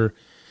soccer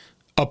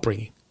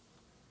upbringing.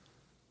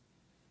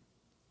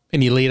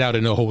 And he laid out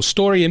in a whole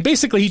story. And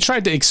basically, he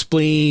tried to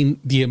explain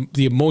the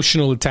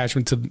emotional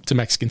attachment to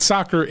Mexican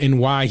soccer and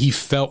why he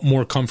felt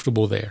more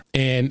comfortable there.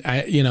 And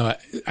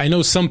I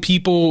know some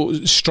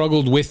people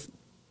struggled with.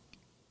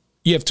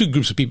 You have 2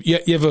 groups of people.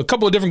 You have a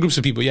couple of different groups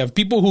of people. You have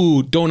people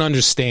who don't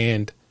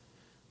understand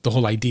the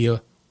whole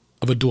idea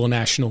of a dual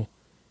national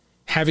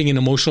having an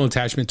emotional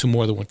attachment to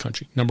more than one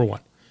country, number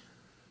one.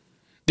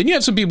 Then you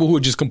have some people who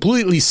are just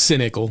completely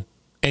cynical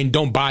and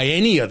don't buy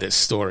any of this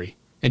story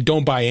and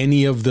don't buy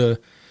any of the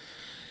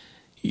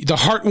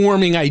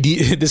heartwarming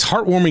idea, this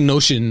heartwarming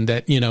notion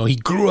that, he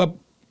grew up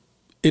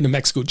in a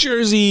Mexico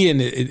jersey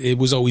and it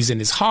was always in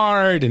his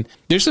heart. And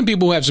there's some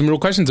people who have some real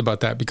questions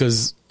about that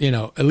because,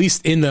 at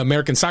least in the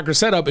American soccer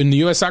setup, in the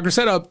U.S. soccer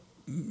setup,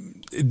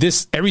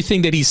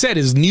 everything that he said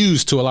is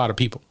news to a lot of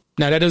people.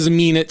 Now, that doesn't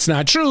mean it's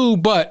not true,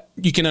 but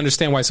you can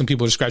understand why some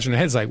people are scratching their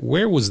heads like,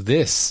 where was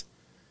this?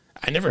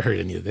 I never heard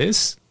any of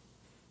this.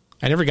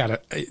 I never got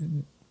it.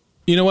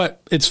 You know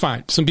what? It's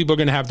fine. Some people are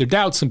going to have their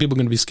doubts. Some people are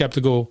going to be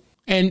skeptical.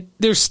 And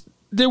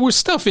there was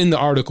stuff in the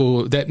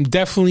article that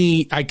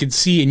definitely I could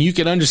see, and you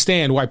can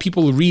understand why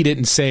people read it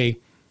and say,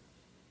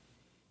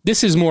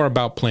 this is more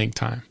about playing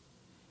time.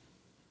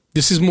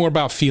 This is more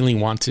about feeling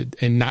wanted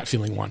and not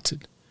feeling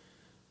wanted.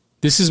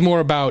 This is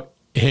more about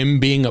him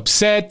being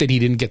upset that he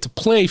didn't get to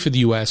play for the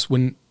U.S.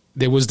 when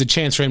there was the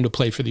chance for him to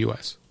play for the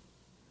U.S.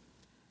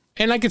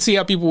 And I could see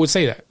how people would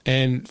say that.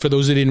 And for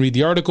those that didn't read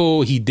the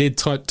article, he did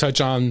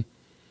touch on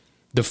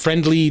the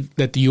friendly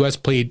that the U.S.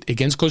 played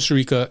against Costa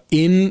Rica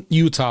in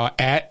Utah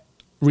at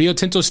Rio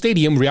Tinto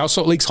Stadium, Real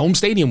Salt Lake's home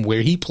stadium,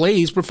 where he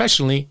plays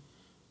professionally.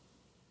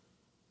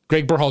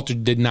 Gregg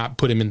Berhalter did not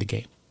put him in the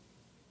game.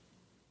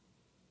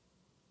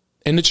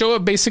 And Ochoa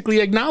basically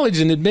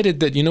acknowledged and admitted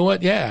that, you know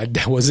what? Yeah,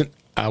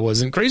 I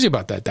wasn't crazy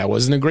about that. That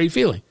wasn't a great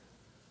feeling.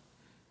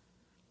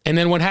 And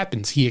then what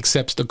happens? He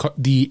accepts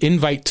the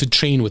invite to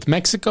train with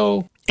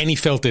Mexico, and he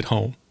felt at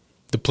home.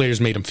 The players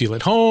made him feel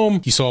at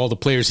home. He saw all the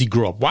players he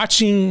grew up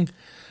watching.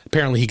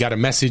 Apparently, he got a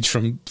message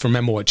from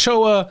Memo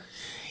Ochoa.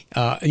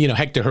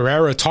 Hector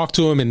Herrera talked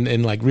to him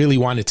and like really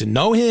wanted to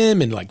know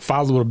him and like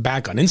followed him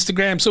back on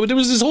Instagram. So there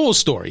was this whole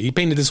story. He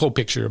painted this whole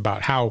picture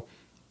about how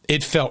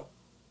it felt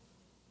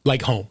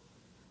like home.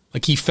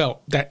 Like he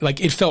felt that, like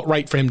it felt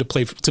right for him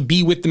to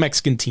be with the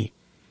Mexican team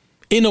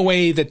in a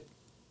way that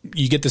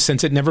you get the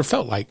sense it never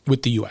felt like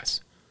with the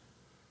U.S.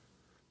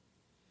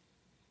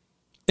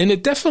 And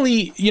it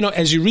definitely,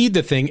 as you read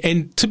the thing,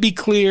 and to be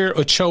clear,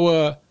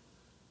 Ochoa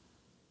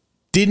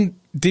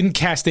didn't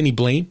cast any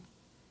blame.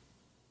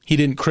 He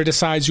didn't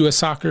criticize U.S.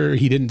 soccer.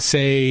 He didn't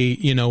say,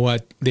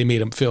 they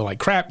made him feel like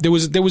crap. There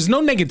was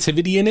no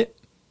negativity in it.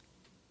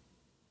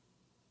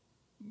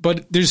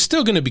 But there's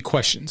still going to be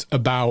questions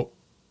about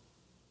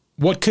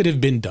what could have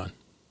been done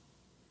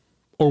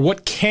or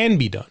what can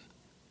be done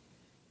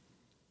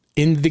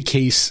in the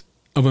case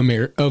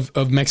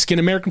of Mexican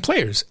American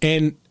players.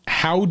 And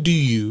how do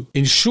you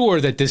ensure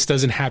that this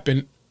doesn't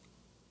happen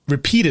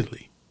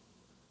repeatedly?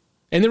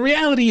 And the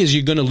reality is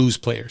you're going to lose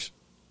players.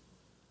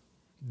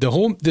 There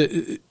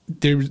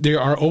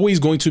are always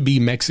going to be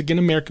Mexican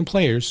American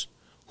players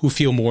who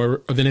feel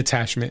more of an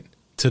attachment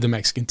to the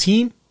Mexican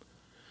team,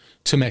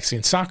 to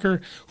Mexican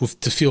soccer,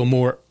 to feel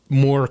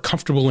more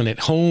comfortable and at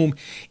home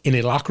in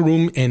a locker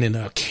room and in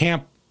a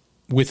camp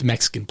with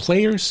Mexican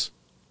players.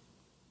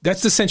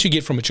 That's the sense you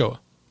get from Ochoa,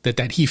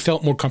 that he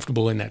felt more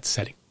comfortable in that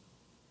setting.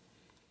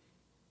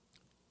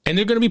 And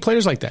there are going to be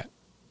players like that.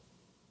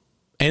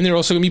 And there are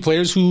also going to be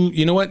players who,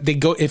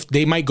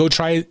 they might go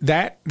try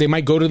that. They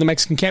might go to the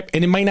Mexican camp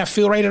and it might not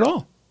feel right at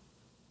all.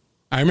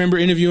 I remember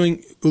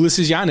interviewing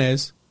Ulises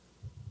Yanez,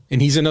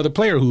 and he's another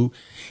player who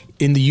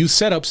in the youth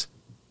setups,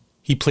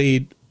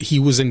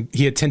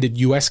 he attended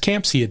U.S.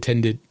 camps, he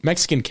attended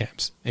Mexican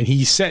camps. And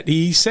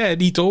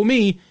he told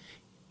me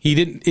he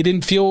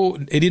didn't feel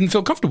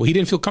comfortable. He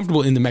didn't feel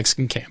comfortable in the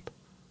Mexican camp.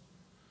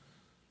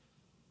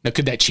 Now,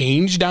 could that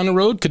change down the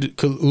road?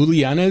 Could Uli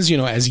Yanez,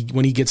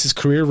 when he gets his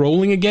career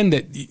rolling again,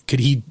 could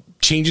he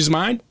change his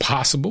mind?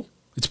 Possible.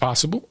 It's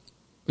possible.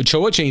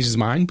 Ochoa changed his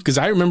mind because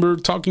I remember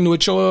talking to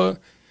Ochoa,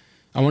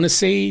 I want to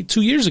say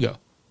 2 years ago.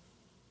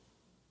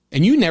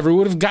 And you never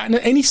would have gotten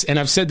any, and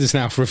I've said this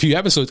now for a few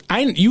episodes,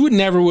 you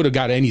never would have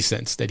got any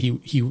sense that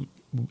he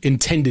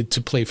intended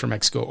to play for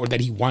Mexico or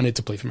that he wanted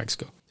to play for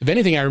Mexico. If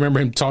anything, I remember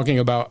him talking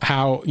about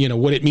how,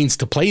 what it means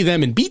to play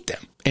them and beat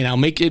them. And I'll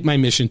make it my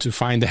mission to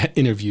find that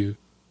interview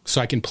so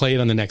I can play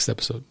it on the next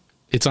episode.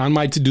 It's on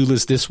my to-do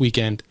list this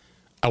weekend.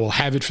 I will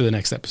have it for the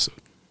next episode.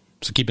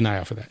 So keep an eye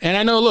out for that. And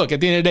I know, look,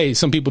 at the end of the day,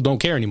 some people don't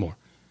care anymore.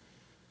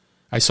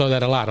 I saw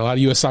that a lot. A lot of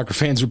U.S. soccer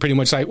fans were pretty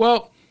much like,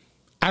 well,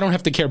 I don't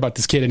have to care about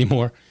this kid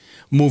anymore.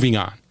 Moving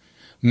on.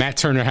 Matt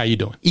Turner, how you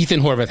doing?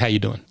 Ethan Horvath, how you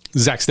doing?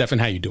 Zach Steffen,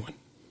 how you doing?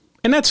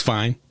 And that's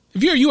fine.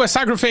 If you're a U.S.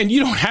 soccer fan, you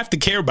don't have to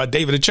care about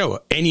David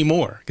Ochoa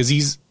anymore because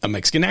he's a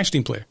Mexican national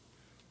team player.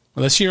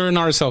 Unless you're an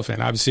RSL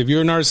fan. Obviously, if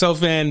you're an RSL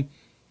fan,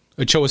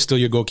 Ochoa's still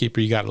your goalkeeper.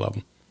 You got to love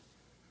him.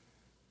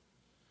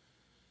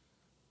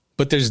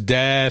 But there's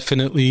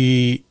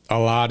definitely a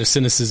lot of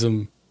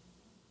cynicism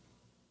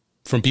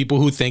from people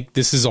who think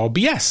this is all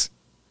BS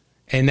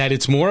and that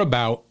it's more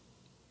about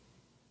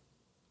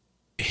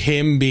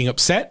him being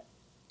upset,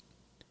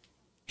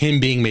 him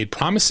being made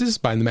promises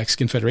by the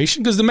Mexican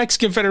Federation, because the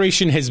Mexican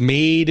Federation has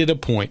made it a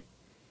point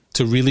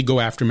to really go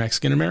after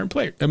Mexican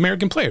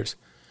American players.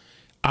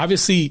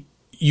 Obviously,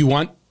 you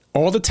want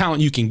all the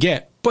talent you can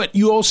get, but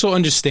you also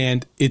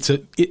understand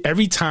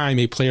every time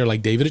a player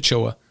like David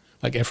Ochoa,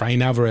 like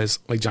Efrain Alvarez,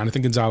 like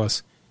Jonathan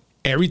Gonzalez,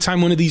 every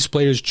time one of these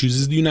players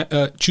chooses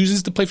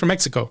to play for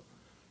Mexico,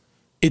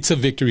 it's a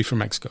victory for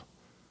Mexico.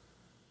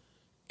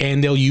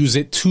 And they'll use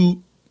it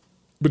to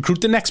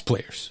recruit the next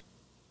players.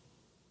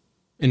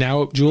 And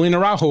now Julian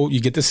Araujo, you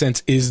get the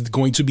sense, is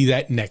going to be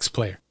that next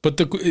player. But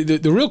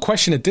the real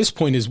question at this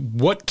point is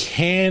what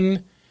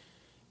can,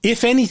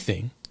 if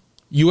anything,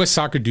 U.S.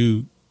 soccer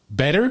do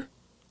better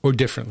or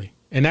differently?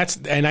 And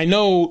I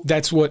know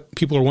that's what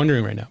people are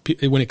wondering right now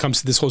when it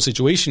comes to this whole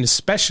situation,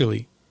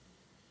 especially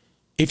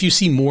if you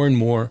see more and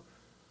more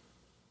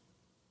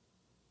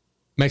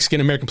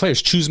Mexican-American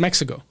players choose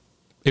Mexico.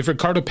 If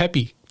Ricardo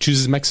Pepi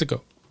chooses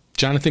Mexico,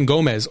 Jonathan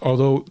Gomez,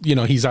 although,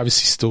 he's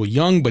obviously still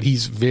young, but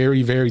he's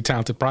very, very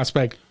talented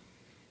prospect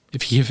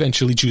if he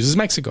eventually chooses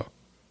Mexico.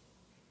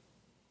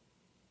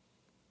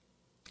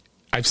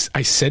 I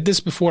said this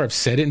before. I've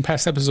said it in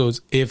past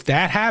episodes. If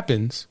that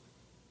happens,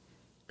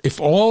 if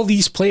all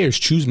these players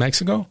choose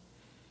Mexico,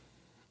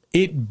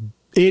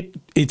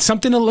 it's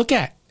something to look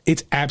at.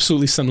 It's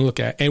absolutely something to look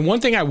at. And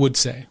one thing I would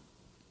say,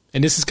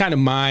 and this is kind of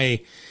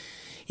my,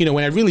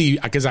 when I really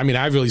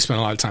spent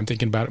a lot of time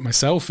thinking about it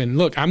myself. And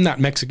look, I'm not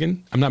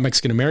Mexican. I'm not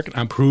Mexican American.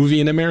 I'm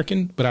Peruvian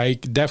American, but I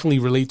definitely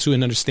relate to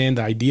and understand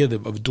the idea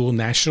of dual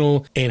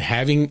national and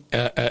having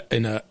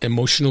an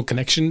emotional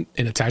connection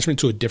and attachment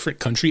to a different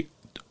country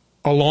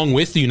along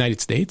with the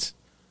United States.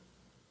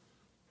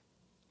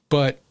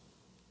 But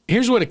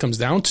here's what it comes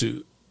down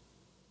to.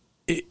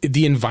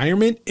 The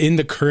environment in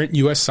the current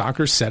U.S.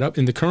 soccer setup,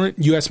 in the current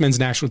U.S. men's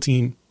national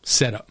team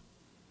setup,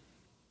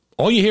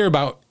 all you hear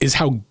about is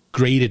how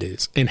great it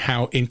is and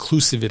how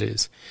inclusive it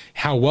is,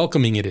 how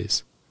welcoming it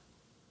is.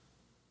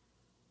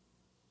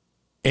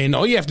 And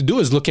all you have to do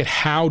is look at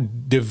how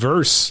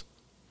diverse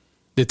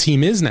the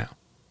team is now.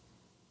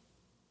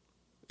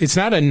 It's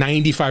not a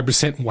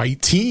 95%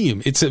 white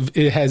team.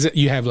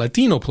 You have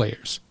Latino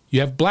players. You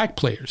have black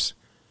players.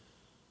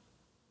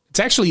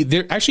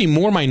 There are actually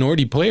more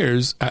minority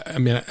players. I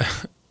mean,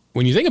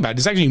 when you think about it,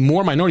 there's actually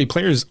more minority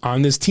players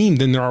on this team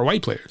than there are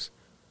white players.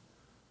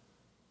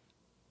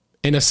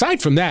 And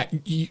aside from that,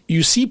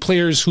 you see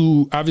players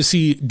who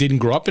obviously didn't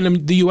grow up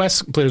in the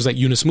U.S., players like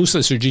Yunus Musa,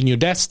 Serginho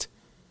Dest,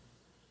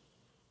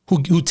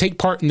 who take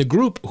part in the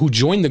group, who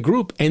join the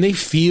group, and they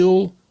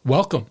feel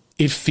welcome.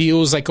 It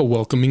feels like a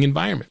welcoming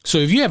environment. So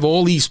if you have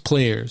all these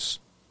players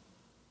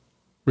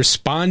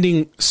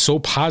responding so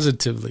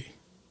positively,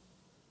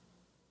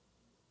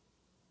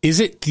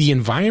 is it the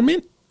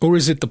environment or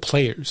is it the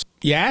players?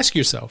 You ask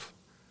yourself.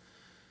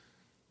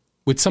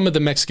 With some of the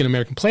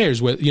Mexican-American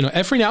players, where,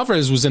 Efrain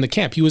Alvarez was in a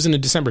camp. He was in a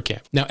December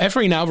camp. Now,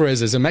 Efrain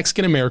Alvarez, as a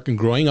Mexican-American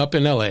growing up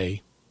in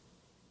L.A.,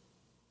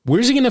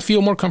 where's he going to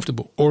feel more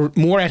comfortable or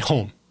more at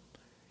home?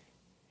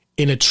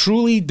 In a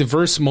truly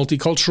diverse,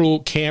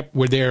 multicultural camp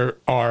where there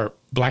are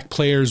black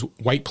players,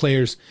 white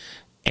players,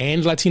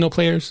 and Latino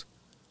players?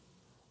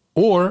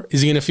 Or is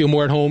he going to feel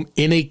more at home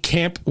in a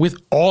camp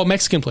with all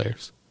Mexican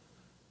players?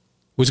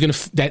 It's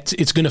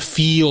going to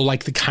feel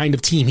like the kind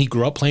of team he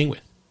grew up playing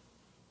with.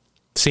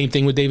 Same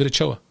thing with David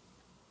Ochoa.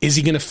 Is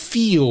he going to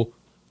feel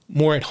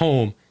more at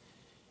home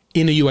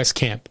in a U.S.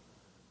 camp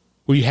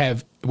where you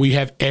have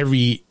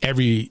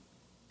every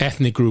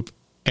ethnic group,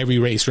 every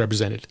race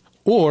represented?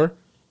 Or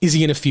is he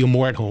going to feel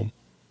more at home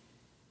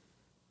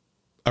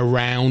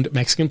around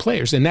Mexican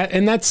players? And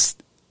that's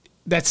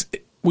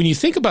when you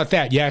think about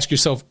that, you ask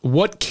yourself,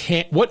 what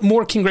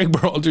more can Gregg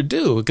Berhalter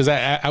do? Because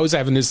I was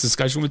having this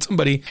discussion with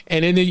somebody,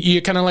 and then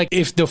you're kind of like,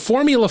 if the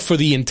formula for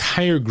the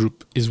entire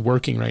group is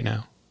working right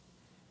now,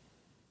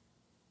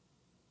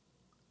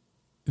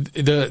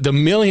 the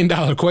 $1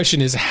 million question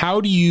is,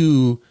 how do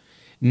you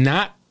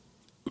not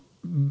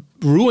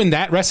ruin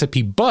that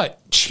recipe,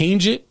 but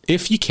change it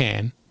if you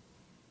can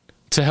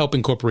to help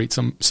incorporate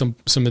some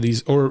of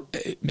these, or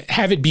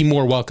have it be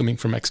more welcoming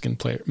for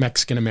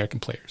Mexican American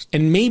players?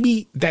 And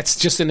maybe that's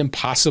just an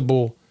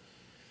impossible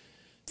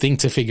thing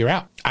to figure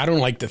out. I don't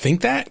like to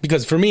think that,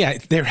 because for me,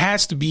 there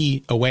has to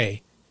be a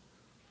way.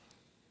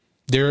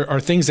 There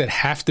are things that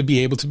have to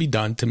be able to be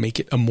done to make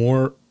it a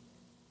more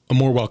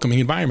welcoming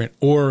environment,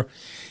 or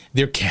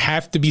there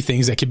have to be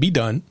things that can be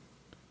done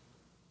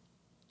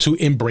to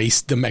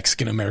embrace the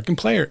Mexican American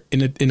player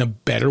in a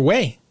better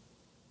way.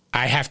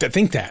 I have to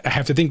think that. I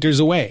have to think there's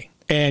a way.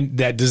 And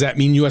does that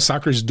mean U.S.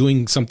 soccer is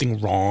doing something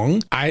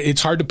wrong?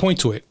 It's hard to point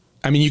to it.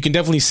 I mean, you can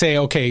definitely say,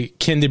 okay,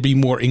 can there be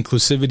more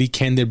inclusivity?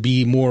 Can there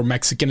be more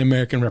Mexican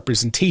American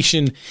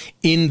representation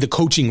in the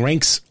coaching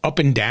ranks up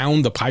and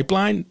down the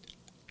pipeline?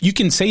 You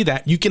can say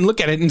that. You can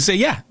look at it and say,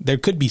 yeah, there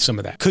could be some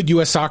of that. Could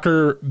U.S.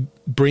 soccer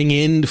bring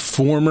in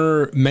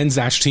former men's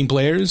national team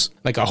players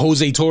like a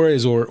Jose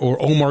Torres or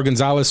Omar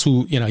Gonzalez,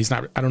 who, he's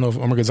not, I don't know if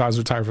Omar Gonzalez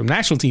retired from the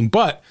national team,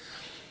 but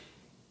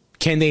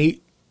can they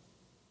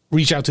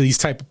reach out to these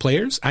type of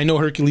players? I know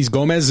Herculez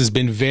Gomez has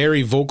been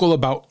very vocal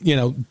about,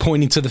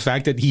 pointing to the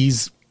fact that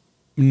he's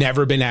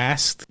never been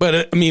asked,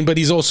 but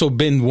he's also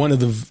been one of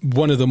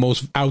the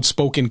most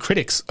outspoken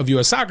critics of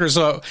U.S. soccer.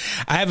 So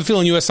I have a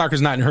feeling U.S. soccer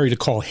is not in a hurry to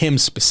call him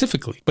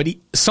specifically, but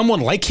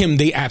someone like him,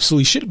 they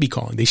absolutely should be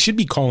calling. They should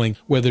be calling,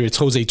 whether it's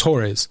Jose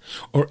Torres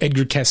or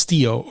Edgar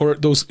Castillo or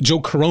those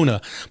Joe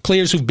Corona,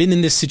 players who've been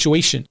in this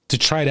situation, to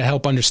try to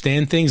help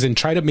understand things and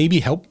try to maybe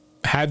help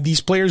have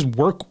these players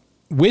work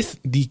with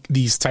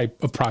these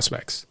type of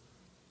prospects.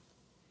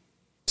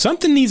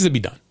 Something needs to be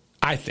done,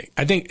 I think,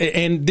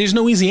 and there's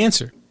no easy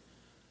answer.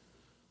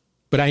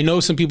 But I know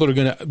some people are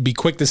going to be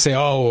quick to say,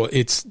 oh,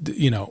 it's,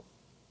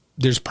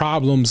 there's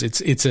problems.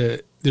 There's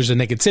a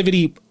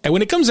negativity. And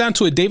when it comes down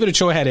to it, David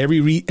Ochoa had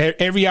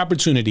every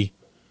opportunity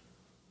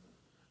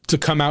to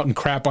come out and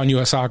crap on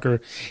U.S.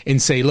 soccer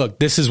and say, look,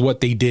 this is what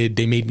they did.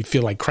 They made me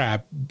feel like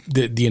crap.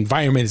 The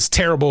environment is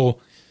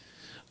terrible.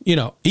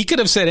 He could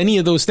have said any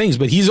of those things,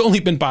 but he's only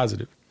been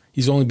positive.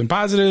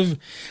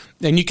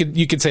 And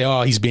you could say,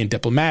 oh, he's being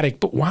diplomatic,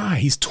 but why?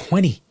 He's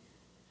 20.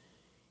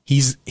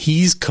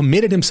 He's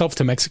committed himself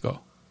to Mexico.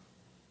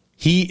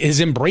 He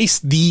has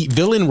embraced the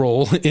villain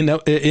role in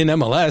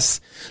MLS.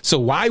 So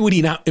why would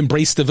he not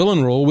embrace the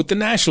villain role with the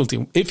national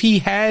team? If he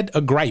had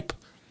gripes,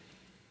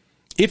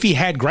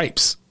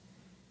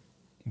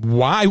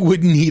 why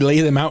wouldn't he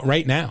lay them out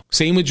right now?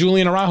 Same with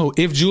Julian Araujo.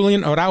 If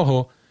Julian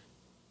Araujo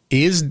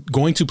is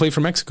going to play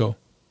for Mexico,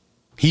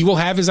 he will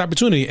have his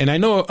opportunity. And I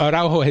know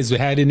Araujo has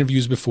had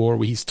interviews before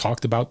where he's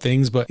talked about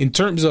things, but in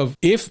terms of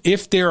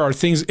if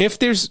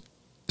there's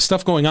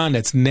stuff going on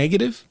that's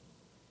negative,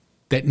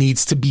 that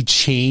needs to be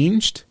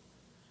changed,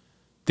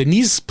 then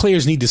these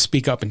players need to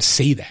speak up and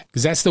say that,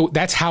 because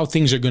that's how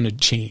things are going to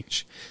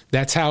change.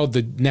 That's how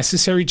the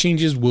necessary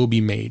changes will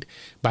be made,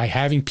 by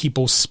having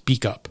people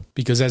speak up.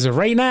 Because as of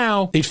right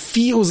now, it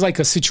feels like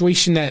a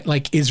situation that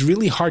like is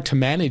really hard to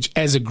manage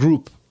as a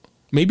group.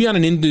 Maybe on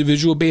an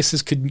individual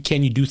basis,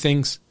 can you do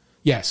things?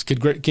 Yes. Can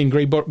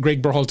Gregg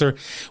Berhalter,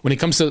 when it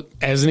comes to,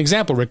 as an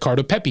example,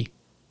 Ricardo Pepi.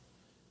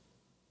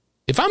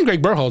 If I'm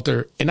Gregg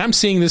Berhalter and I'm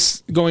seeing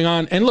this going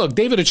on, and look, is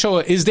David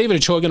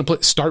Ochoa going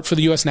to start for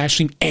the U.S.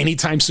 national team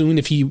anytime soon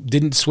if he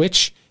didn't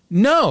switch?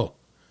 No.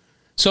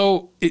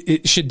 So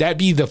should that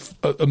be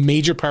a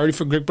major priority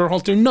for Gregg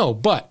Berhalter? No,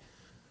 but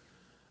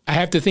I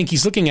have to think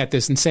he's looking at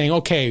this and saying,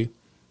 okay,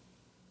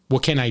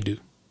 what can I do?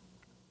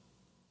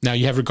 Now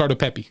you have Ricardo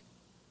Pepi.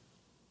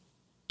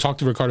 Talk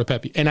to Ricardo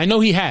Pepi. And I know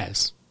he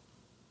has.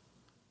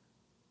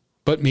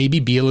 But maybe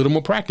be a little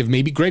more proactive.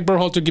 Maybe Gregg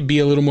Berhalter could be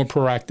a little more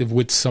proactive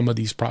with some of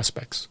these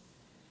prospects.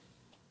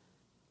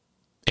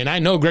 And I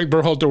know Gregg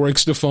Berhalter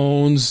works the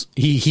phones.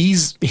 He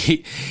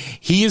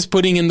is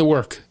putting in the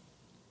work,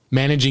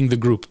 managing the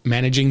group,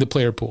 managing the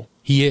player pool.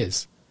 He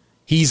is.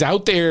 He's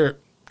out there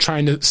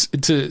trying to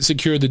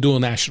secure the dual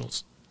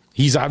nationals.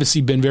 He's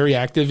obviously been very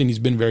active and he's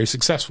been very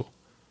successful.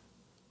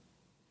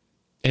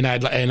 And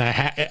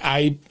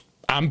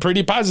I'm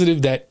pretty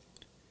positive that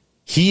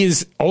he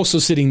is also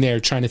sitting there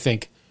trying to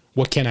think,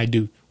 what can I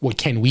do? What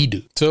can we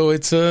do? So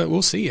it's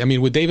we'll see. I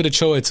mean, with David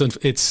Ochoa,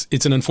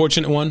 it's an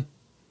unfortunate one,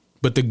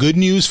 but the good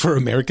news for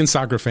American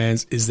soccer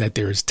fans is that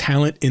there is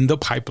talent in the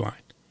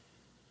pipeline.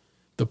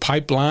 The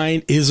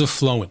pipeline is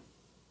a-flowing.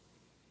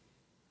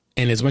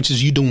 And as much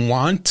as you don't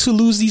want to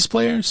lose these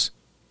players,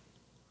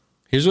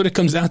 here's what it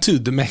comes down to.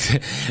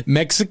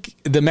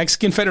 The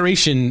Mexican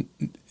Federation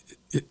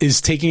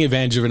is taking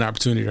advantage of an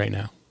opportunity right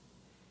now,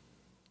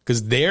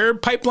 because their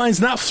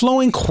pipeline's not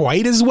flowing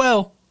quite as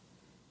well.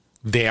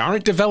 They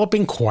aren't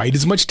developing quite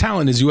as much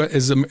talent as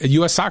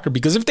U.S. soccer,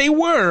 because if they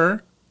were,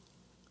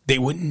 they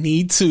wouldn't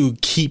need to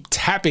keep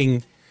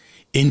tapping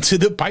into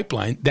the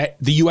pipeline,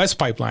 the U.S.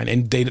 pipeline,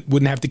 and they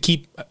wouldn't have to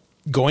keep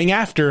going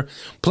after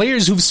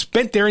players who've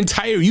spent their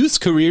entire youth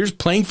careers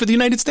playing for the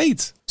United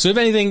States. So if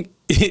anything,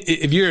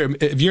 if you're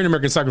an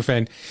American soccer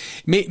fan,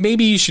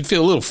 maybe you should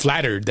feel a little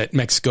flattered that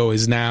Mexico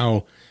is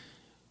now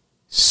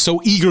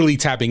so eagerly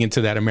tapping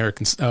into that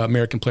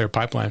American player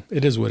pipeline.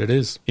 It is what it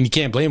is. And you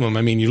can't blame them.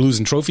 I mean, you're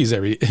losing trophies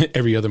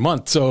every other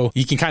month. So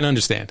you can kind of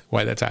understand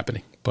why that's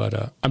happening.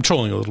 But I'm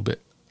trolling a little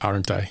bit,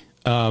 aren't I?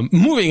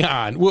 Moving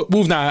on.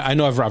 I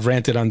know I've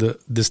ranted on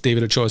this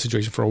David Ochoa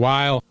situation for a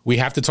while. We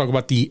have to talk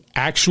about the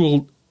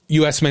actual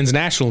U.S. men's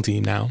national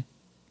team now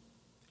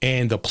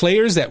and the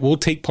players that will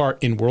take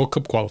part in World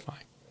Cup qualifying.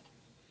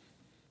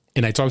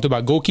 And I talked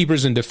about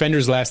goalkeepers and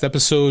defenders last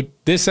episode.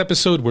 This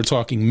episode, we're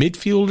talking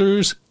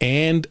midfielders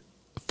and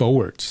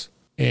forwards.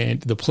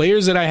 And the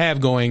players that I have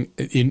going,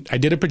 I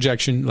did a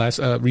projection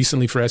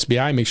recently for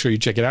SBI. Make sure you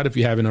check it out if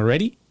you haven't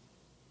already.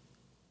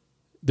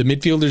 The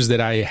midfielders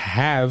that I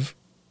have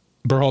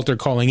Berhalter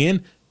calling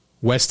in: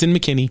 Weston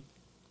McKennie,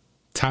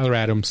 Tyler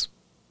Adams,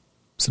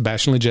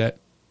 Sebastian Lletget,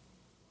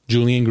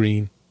 Julian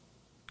Green,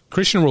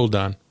 Christian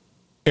Roldan,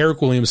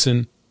 Eric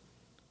Williamson,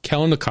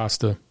 Kellen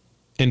Acosta,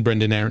 and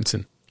Brendan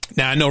Aronson.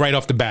 Now, I know right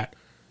off the bat,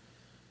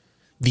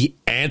 the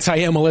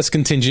anti-MLS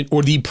contingent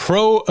or the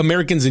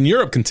pro-Americans in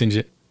Europe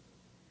contingent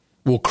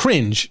will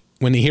cringe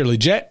when they hear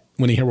Lletget,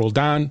 when they hear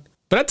Roldan.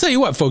 But I'll tell you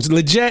what, folks,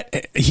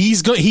 Lletget,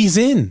 he's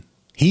in.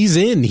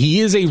 He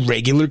is a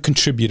regular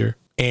contributor.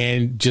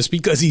 And just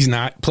because he's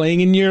not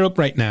playing in Europe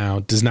right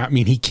now does not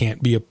mean he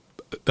can't be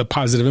a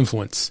positive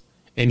influence,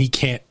 and he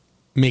can't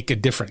make a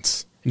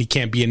difference, and he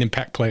can't be an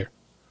impact player.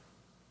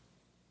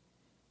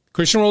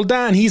 Christian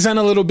Roldan, he's on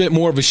a little bit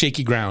more of a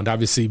shaky ground,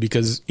 obviously,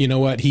 because you know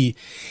what? He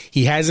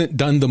hasn't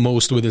done the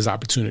most with his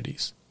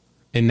opportunities.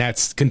 And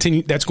that's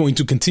going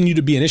to continue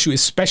to be an issue,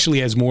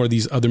 especially as more of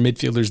these other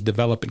midfielders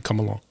develop and come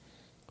along.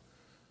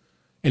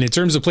 And in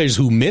terms of players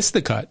who missed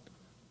the cut,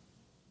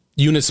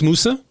 Yunus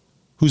Musa,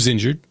 who's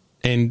injured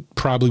and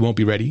probably won't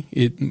be ready.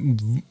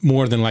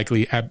 More than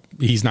likely,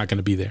 he's not going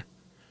to be there.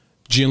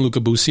 Gianluca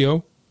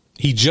Busio,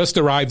 he just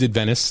arrived at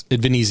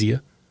Venezia.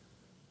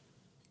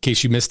 In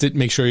case you missed it,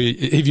 make sure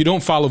if you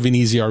don't follow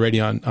Venezia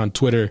already on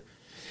Twitter,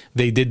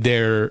 they did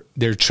their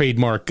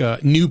trademark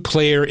new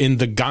player in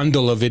the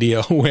gondola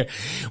video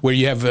where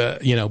you have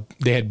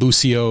they had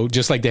Busio,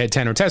 just like they had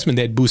Tanner Tessman.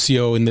 They had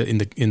Busio in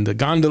the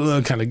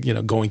gondola, kind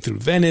of going through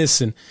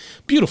Venice, and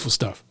beautiful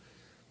stuff.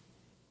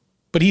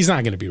 But he's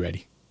not going to be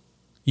ready.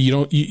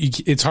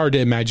 It's hard to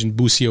imagine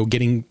Busio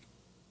getting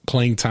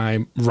playing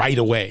time right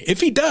away.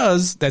 If he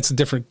does, that's a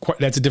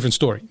different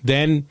story.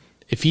 Then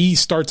if he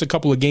starts a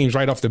couple of games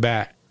right off the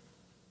bat,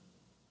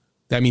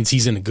 that means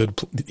he's in a good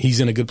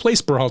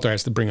place. Berhalter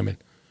has to bring him in.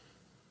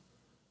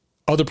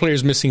 Other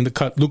players missing the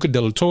cut: Luca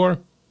de la Torre,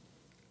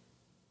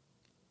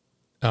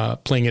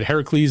 playing at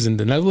Heracles in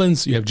the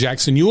Netherlands. You have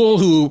Jackson Ewell,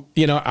 who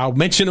I'll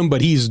mention him,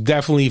 but he's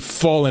definitely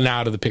fallen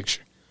out of the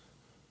picture.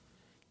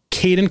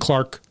 Caden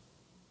Clark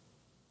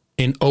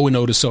and Owen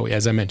Otasoe,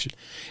 as I mentioned.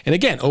 And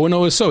again, Owen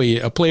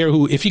Otasoe, a player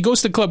who, if he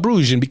goes to Club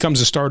Brugge and becomes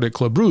a starter at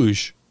Club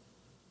Brugge,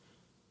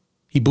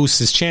 He boosts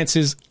his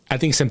chances. I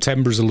think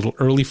September's a little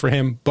early for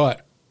him,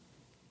 but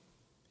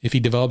if he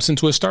develops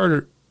into a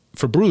starter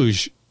for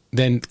Bruges,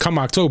 then come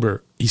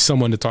October, he's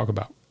someone to talk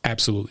about.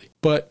 Absolutely.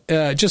 But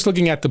just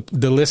looking at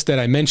the list that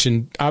I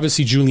mentioned,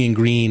 obviously Julian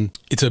Green,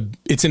 it's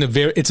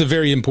a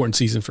very important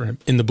season for him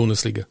in the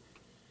Bundesliga.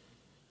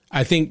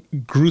 I think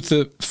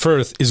Greuther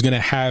Fürth is going to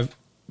have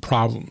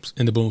problems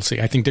in the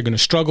Bundesliga. I think they're going to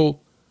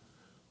struggle.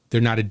 They're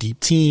not a deep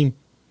team.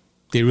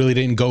 They really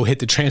didn't go hit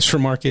the transfer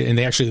market, and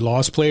they actually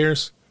lost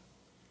players.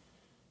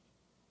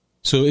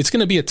 So it's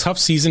going to be a tough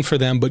season for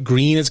them, but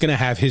Green is going to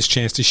have his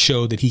chance to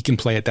show that he can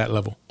play at that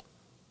level.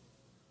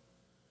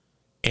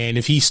 And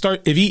if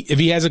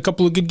he has a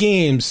couple of good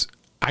games,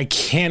 I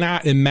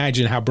cannot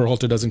imagine how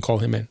Berhalter doesn't call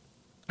him in.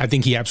 I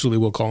think he absolutely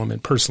will call him in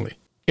personally.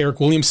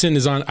 Eric Williamson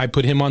is on. I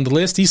put him on the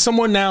list. He's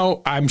someone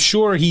now, I'm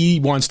sure he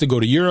wants to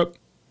go to Europe.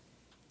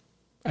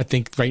 I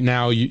think right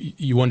now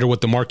you wonder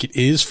what the market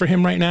is for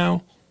him right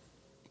now.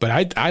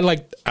 But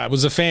I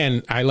was a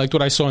fan. I liked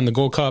what I saw in the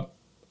Gold Cup.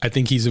 I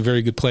think he's a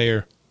very good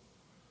player.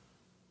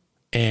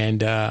 And,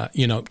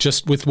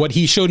 just with what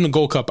he showed in the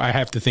Gold Cup, I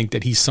have to think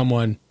that he's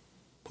someone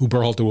who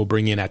Berhalter will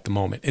bring in at the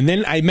moment. And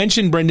then I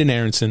mentioned Brendan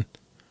Aronson.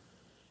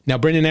 Now,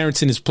 Brendan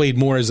Aronson has played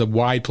more as a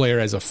wide player,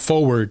 as a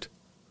forward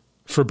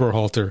for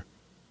Berhalter.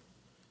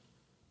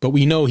 But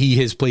we know he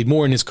has played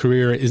more in his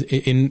career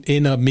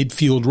in a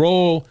midfield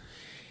role.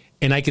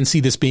 And I can see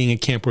this being a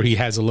camp where he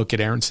has a look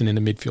at Aronson in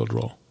a midfield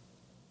role.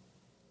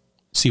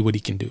 See what he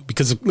can do.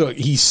 Because, look,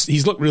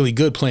 he's looked really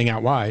good playing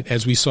out wide,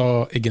 as we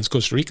saw against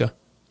Costa Rica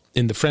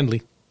in the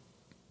friendly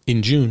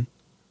in June.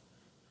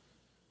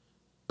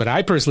 But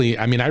I personally,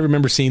 I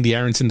remember seeing the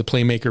Aronson, the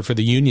playmaker for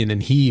the Union,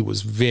 and he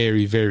was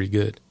very, very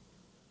good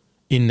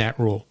in that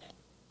role.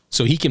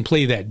 So he can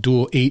play that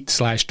dual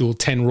 8/dual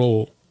 10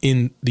 role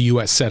in the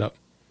U.S. setup.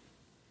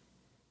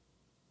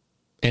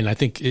 And I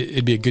think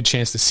it'd be a good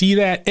chance to see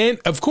that. And,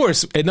 of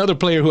course, another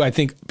player who I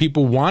think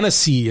people want to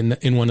see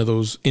in one of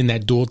those, in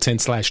that dual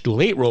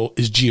 10/dual 8 role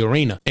is Gio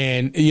Reyna.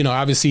 And,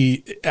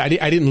 obviously, I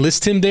didn't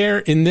list him there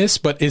in this,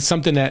 but it's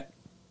something that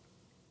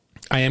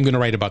I am going to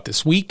write about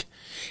this week.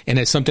 And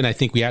it's something I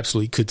think we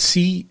absolutely could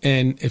see.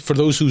 And for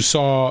those who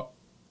saw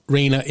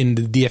Reyna in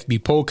the DFB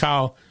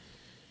Pokal,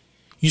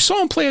 you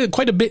saw him play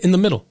quite a bit in the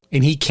middle.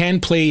 And he can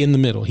play in the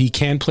middle. He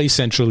can play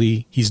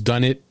centrally. He's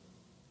done it.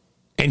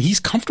 And he's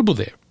comfortable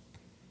there.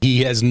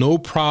 He has no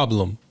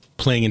problem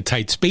playing in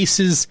tight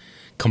spaces,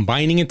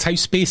 combining in tight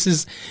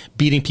spaces,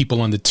 beating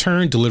people on the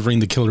turn, delivering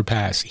the killer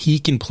pass. He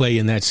can play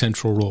in that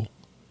central role.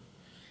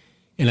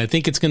 And I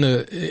think it's going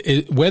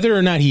to, whether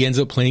or not he ends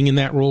up playing in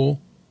that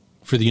role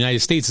for the United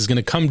States is going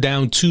to come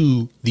down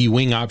to the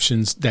wing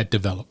options that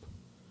develop.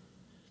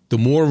 The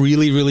more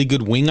really, really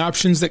good wing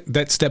options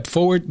that step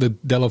forward, the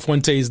De La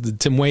Fuentes, the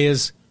Tim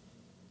Weahs,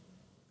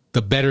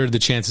 the better the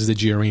chances that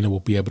Gio Reyna will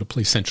be able to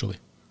play centrally.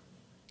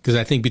 Because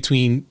I think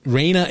between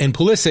Reyna and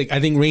Pulisic, I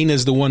think Reyna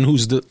is the one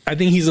I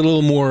think he's a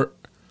little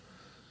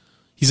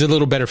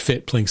better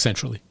fit playing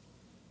centrally.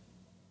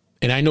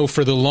 And I know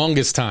for the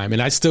longest time,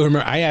 and I still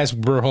remember, I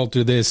asked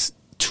Berhalter this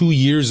 2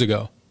 years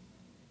ago,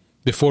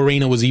 before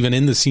Reyna was even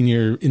in the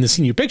senior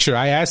picture.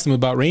 I asked him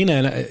about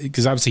Reyna,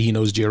 because obviously he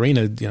knows Gio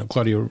Reyna.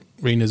 Claudio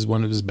Reyna is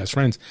one of his best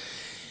friends.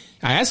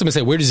 I asked him, I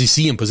said, where does he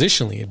see him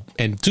positionally?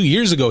 And 2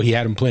 years ago, he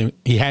had him playing.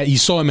 He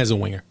saw him as a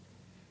winger,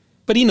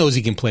 but he knows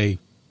he can play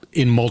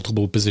in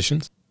multiple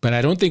positions. But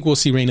I don't think we'll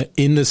see Reyna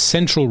in the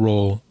central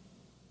role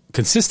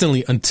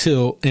consistently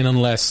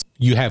unless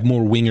you have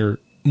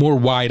more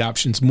wide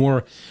options,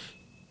 more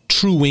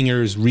true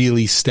wingers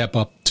really step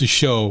up to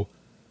show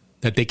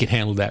that they can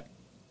handle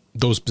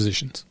those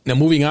positions. Now,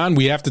 moving on,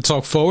 we have to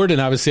talk forward,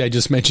 and obviously I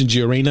just mentioned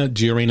Gio Reyna.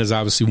 Gio Reyna is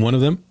obviously one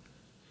of them.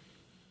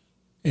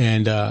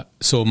 And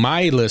so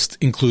my list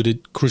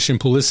included Christian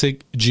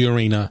Pulisic, Gio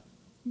Reyna,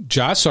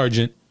 Josh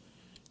Sargent,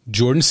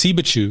 Jordan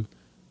Siebatcheu,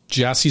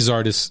 Gyasi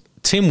Zardes,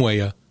 Tim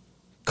Weah,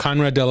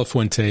 Conrad De La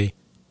Fuente,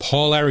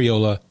 Paul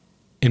Arriola,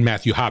 and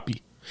Matthew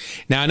Hoppe.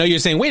 Now, I know you're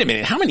saying, wait a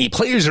minute, how many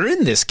players are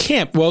in this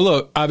camp? Well,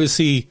 look,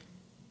 obviously,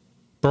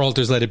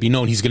 Berhalter's let it be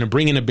known he's going to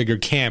bring in a bigger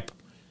camp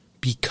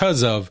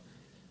because of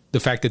the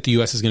fact that the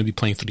U.S. is going to be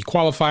playing 3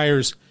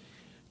 qualifiers.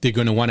 They're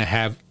going to want to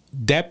have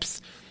depth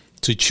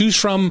to choose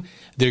from.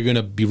 They're going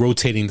to be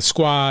rotating the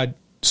squad.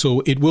 So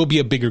it will be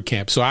a bigger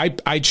camp. So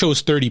I chose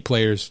 30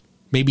 players.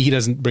 Maybe he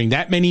doesn't bring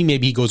that many.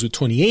 Maybe he goes with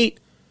 28.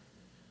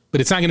 But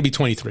it's not going to be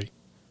 23.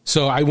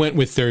 So I went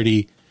with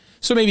 30.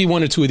 So maybe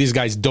 1 or 2 of these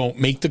guys don't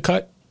make the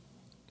cut.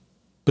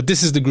 But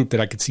this is the group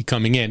that I could see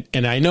coming in.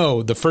 And I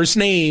know the first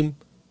name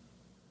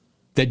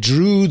that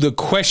drew the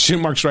question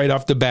marks right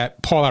off the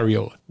bat, Paul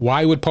Arriola.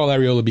 Why would Paul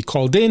Arriola be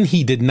called in?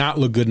 He did not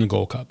look good in the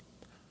Gold Cup.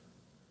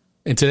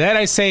 And to that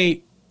I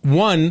say,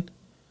 1,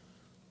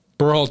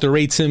 Berhalter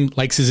rates him,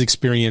 likes his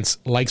experience,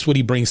 likes what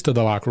he brings to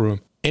the locker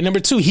room. And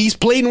number 2, he's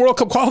played in World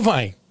Cup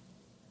qualifying.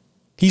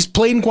 He's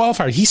played in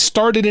qualifier. He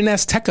started in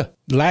Azteca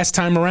last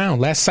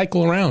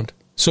cycle around.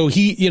 So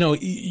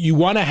you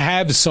want to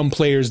have some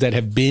players that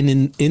have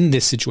been in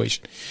this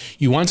situation.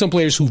 You want some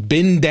players who've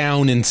been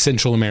down in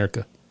Central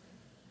America,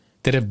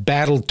 that have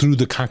battled through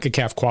the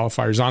Concacaf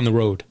qualifiers on the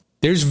road.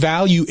 There's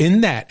value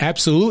in that.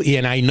 Absolutely.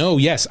 And I know,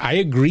 yes, I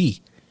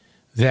agree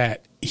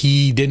that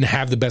he didn't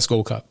have the best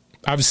Gold Cup.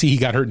 Obviously, he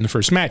got hurt in the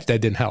first match.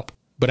 That didn't help.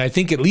 But I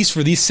think at least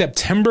for these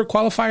September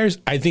qualifiers,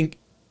 I think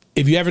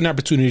if you have an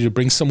opportunity to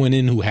bring someone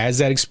in who has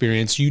that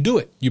experience, you do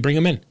it. You bring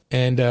him in.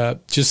 And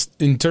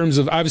just in terms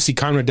of, obviously,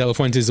 Conrad De La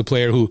Fuente is a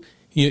player who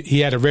he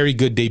had a very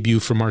good debut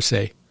for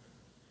Marseille.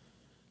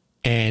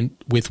 And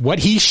with what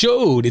he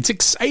showed, it's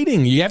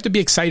exciting. You have to be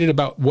excited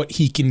about what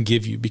he can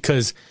give you,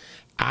 because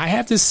I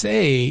have to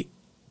say,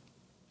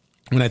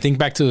 when I think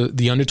back to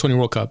the Under-20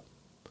 World Cup,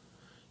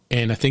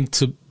 and I think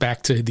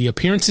back to the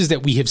appearances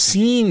that we have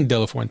seen De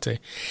La Fuente,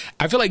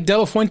 I feel like De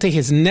La Fuente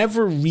has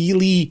never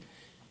really,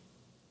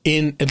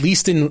 at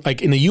least in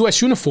the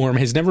U.S. uniform,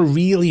 has never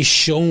really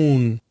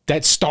shown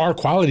that star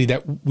quality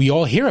that we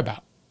all hear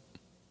about.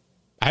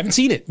 I haven't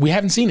seen it. We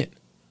haven't seen it.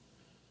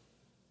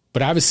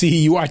 But obviously,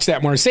 you watch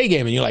that Marseille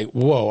game and you're like,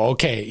 whoa,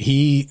 okay,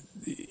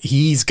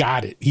 he's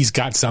got it. He's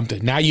got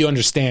something. Now you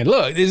understand.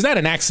 Look, it's not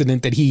an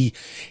accident that he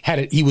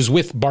was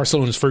with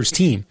Barcelona's first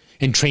team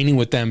and training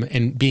with them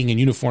and being in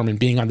uniform and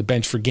being on the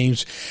bench for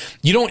games.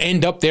 You don't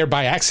end up there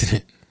by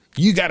accident.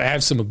 You got to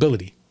have some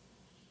ability.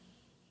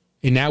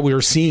 And now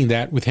we're seeing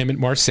that with him at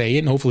Marseille,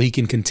 and hopefully he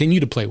can continue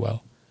to play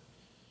well.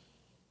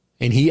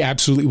 And he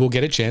absolutely will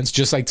get a chance,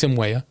 just like Tim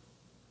Weah.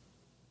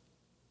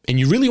 And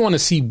you really want to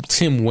see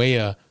Tim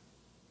Weah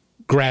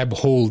grab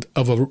hold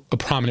of a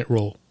prominent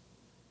role.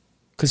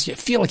 Because you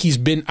feel like he's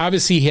been,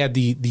 obviously he had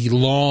the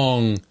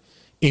long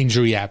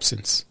injury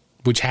absence,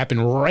 which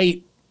happened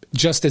right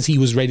just as he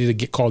was ready to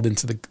get called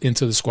into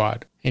the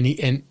squad. And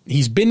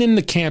he's been in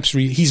the camps,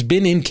 he's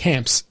been in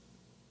camps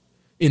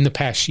in the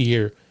past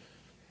year.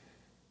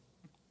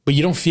 But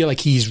you don't feel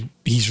like he's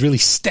really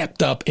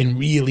stepped up and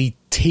really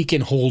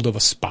taken hold of a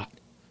spot.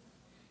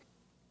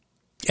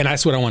 And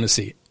that's what I want to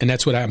see. And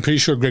that's what I'm pretty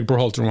sure Gregg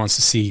Berhalter wants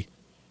to see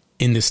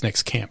in this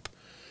next camp.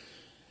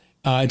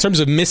 In terms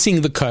of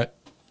missing the cut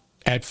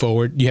at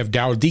forward, you have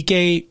Daryl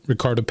Dike,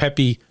 Ricardo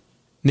Pepi,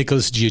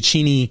 Nicolas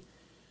Giacchini,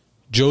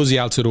 Josie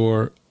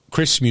Altidore,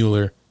 Chris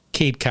Mueller,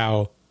 Kate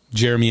Cowell,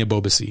 Jeremy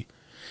Ebobisse.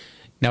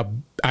 Now,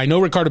 I know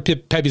Ricardo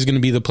Pepi is going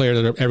to be the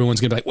player that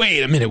everyone's going to be like,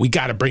 wait a minute, we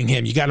got to bring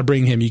him. You got to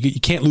bring him. You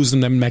can't lose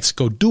them in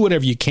Mexico. Do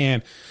whatever you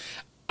can.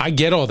 I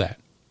get all that.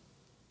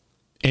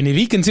 And if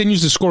he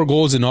continues to score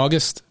goals in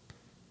August,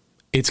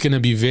 it's going to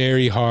be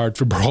very hard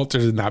for Berhalter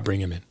to not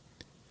bring him in.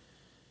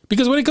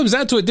 Because when it comes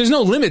down to it, there's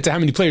no limit to how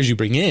many players you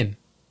bring in.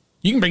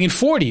 You can bring in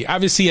 40.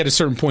 Obviously, at a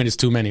certain point, it's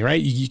too many,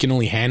 right? You can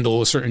only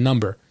handle a certain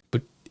number.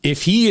 But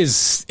if he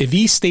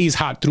stays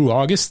hot through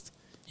August,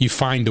 you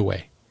find a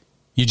way.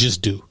 You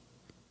just do.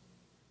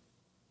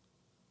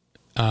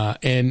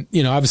 And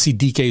obviously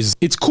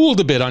it's cooled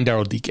a bit on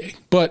Daryl Dike,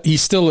 but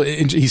he's still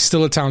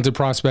a talented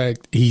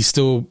prospect. He's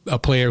still a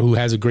player who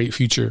has a great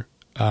future.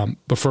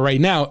 But for right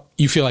now,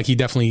 you feel like he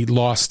definitely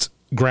lost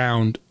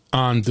ground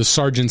on the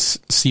Sargents,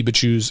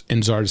 Sibachus,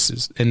 and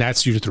Zardes, and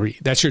that's your three.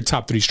 That's your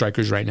top three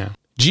strikers right now.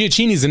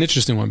 Giacchini is an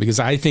interesting one because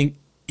I think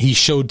he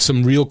showed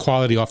some real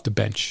quality off the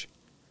bench,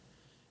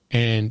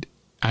 and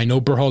I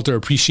know Berhalter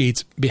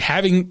appreciates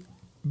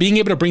being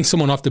able to bring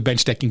someone off the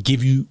bench that can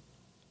give you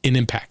an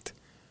impact.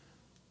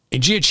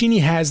 And Giacchini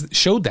has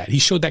showed that. He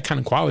showed that kind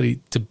of quality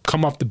to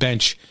come off the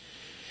bench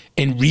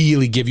and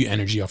really give you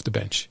energy off the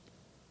bench.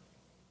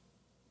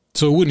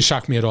 So it wouldn't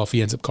shock me at all if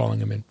he ends up calling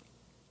him in.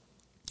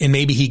 And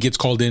maybe he gets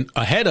called in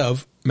ahead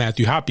of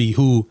Matthew Hoppe,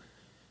 who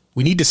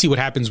we need to see what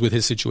happens with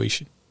his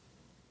situation.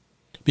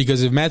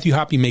 Because if Matthew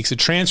Hoppe makes a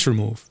transfer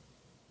move,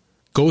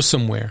 goes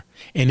somewhere,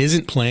 and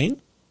isn't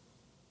playing,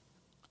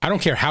 I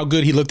don't care how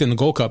good he looked in the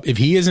Gold Cup, if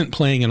he isn't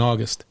playing in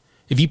August,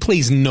 if he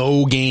plays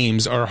no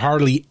games or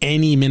hardly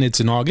any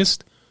minutes in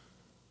August,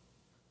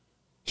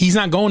 he's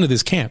not going to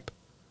this camp.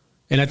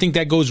 And I think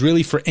that goes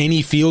really for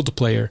any field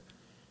player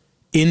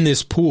in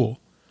this pool,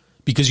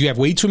 because you have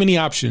way too many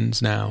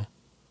options now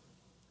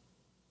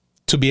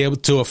to be able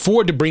to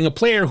afford to bring a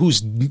player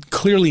who's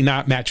clearly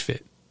not match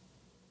fit.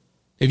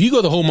 If you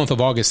go the whole month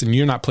of August and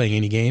you're not playing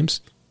any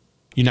games,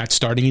 you're not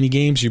starting any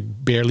games, you're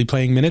barely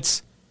playing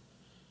minutes,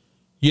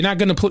 you're not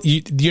going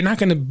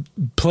to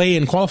play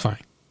in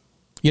qualifying.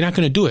 You're not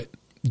going to do it.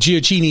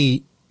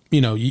 Giacchini,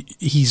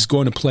 he's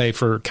going to play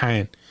for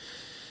Caen,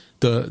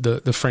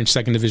 the French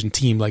second division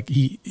team. Like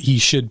he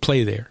should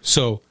play there.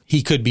 So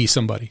he could be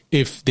somebody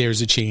if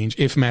there's a change.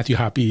 If Matthew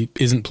Hoppe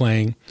isn't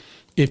playing,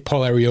 if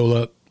Paul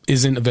Arriola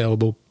isn't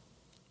available,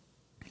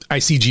 I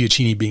see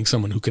Giacchini being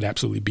someone who could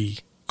absolutely be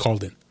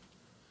called in.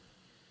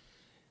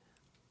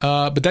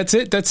 But that's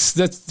it.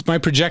 That's my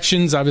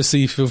projections.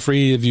 Obviously, feel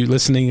free if you're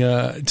listening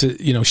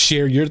to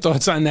share your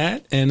thoughts on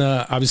that. And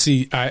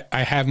obviously,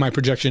 I have my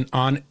projection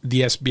on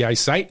the SBI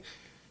site.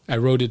 I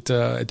wrote it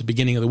at the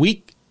beginning of the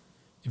week.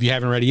 If you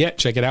haven't read it yet,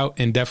 check it out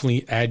and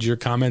definitely add your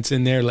comments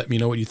in there. Let me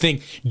know what you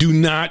think. Do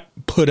not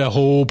put a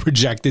whole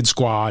projected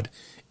squad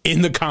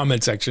in the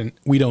comment section.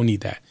 We don't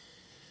need that.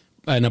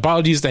 And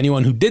apologies to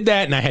anyone who did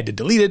that and I had to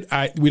delete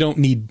it. We don't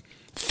need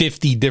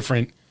 50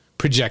 different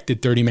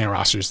projected 30-man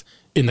rosters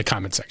in the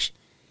comment section.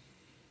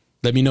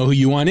 Let me know who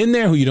you want in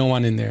there, who you don't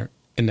want in there,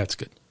 and that's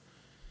good.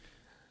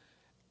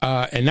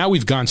 And now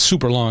we've gone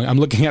super long. I'm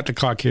looking at the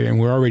clock here, and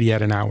we're already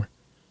at an hour.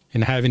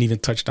 And I haven't even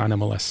touched on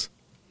MLS.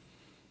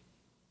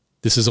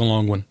 This is a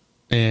long one.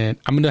 And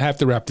I'm going to have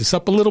to wrap this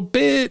up a little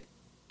bit.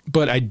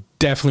 But I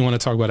definitely want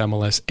to talk about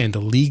MLS and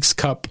the Leagues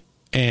Cup.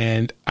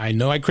 And I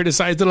know I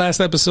criticized the last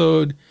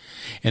episode.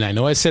 And I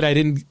know I said I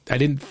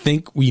didn't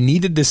think we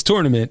needed this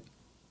tournament.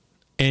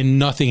 And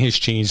nothing has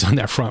changed on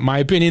that front. My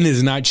opinion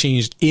has not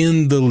changed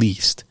in the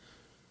least.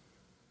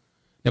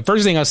 The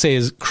first thing I'll say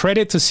is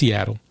credit to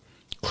Seattle.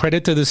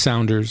 Credit to the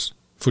Sounders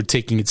for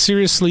taking it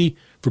seriously,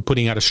 for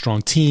putting out a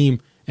strong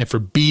team, and for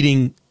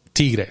beating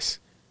Tigres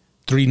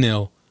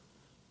 3-0.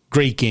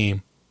 Great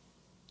game.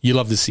 You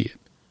love to see it.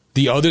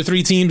 The other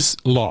three teams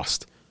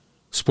lost.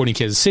 Sporting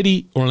Kansas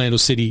City, Orlando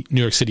City,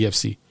 New York City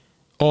FC.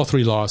 All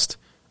three lost.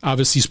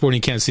 Obviously,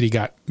 Sporting Kansas City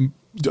got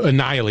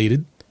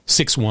annihilated,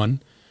 6-1.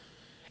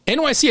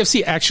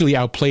 NYCFC actually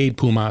outplayed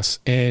Pumas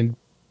and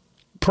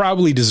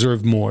probably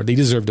deserved more. They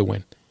deserved to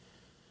win.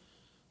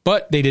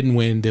 But they didn't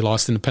win. They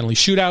lost in the penalty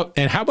shootout.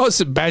 And how about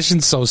Sebastian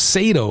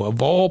Saucedo,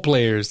 of all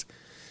players?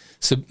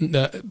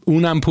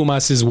 Unam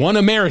Pumas is one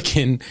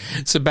American.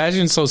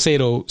 Sebastian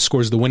Saucedo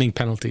scores the winning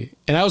penalty.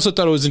 And I also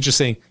thought it was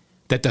interesting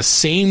that the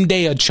same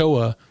day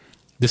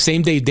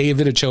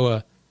David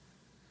Ochoa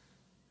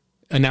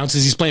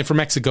announces he's playing for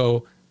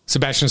Mexico,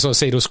 Sebastian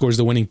Saucedo scores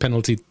the winning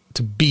penalty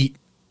to beat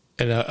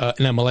an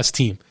MLS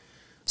team.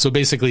 So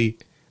basically,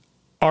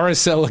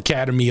 RSL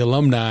Academy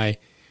alumni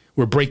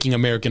were breaking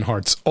American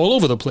hearts all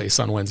over the place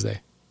on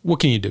Wednesday.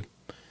 What can you do?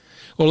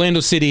 Orlando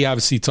City,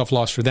 obviously, tough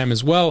loss for them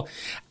as well.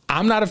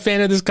 I'm not a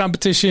fan of this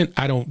competition.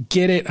 I don't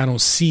get it. I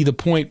don't see the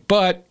point.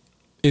 But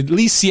at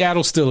least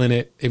Seattle's still in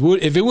it.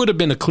 If it would have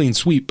been a clean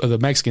sweep of the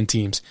Mexican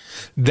teams,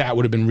 that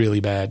would have been really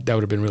bad. That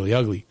would have been really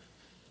ugly.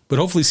 But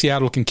hopefully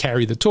Seattle can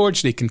carry the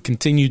torch. They can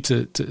continue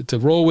to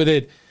roll with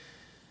it.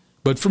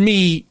 But for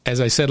me, as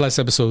I said last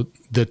episode,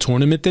 the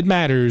tournament that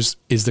matters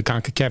is the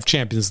Concacaf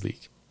Champions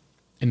League.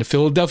 And the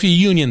Philadelphia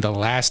Union, the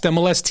last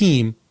MLS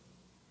team,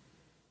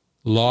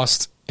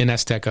 lost in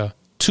Azteca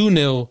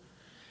 2-0.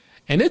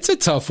 And it's a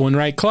tough one,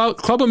 right?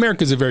 Club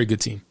America is a very good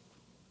team.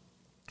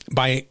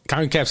 By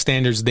CONCACAF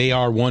standards, they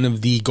are one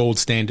of the gold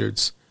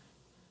standards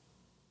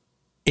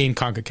in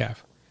CONCACAF.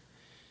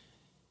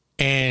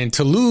 And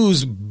to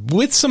lose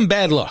with some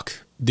bad luck,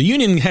 the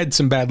Union had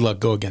some bad luck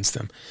go against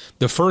them.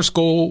 The first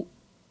goal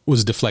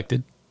was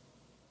deflected.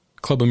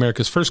 Club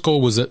America's first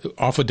goal was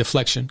off a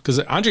deflection because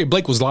Andre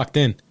Blake was locked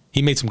in.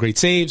 He made some great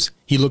saves.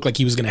 He looked like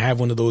he was going to have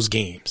one of those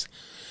games.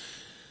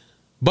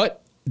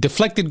 But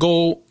deflected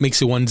goal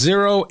makes it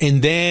 1-0.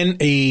 And then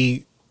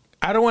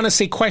I don't want to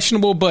say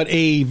questionable, but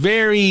a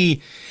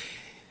very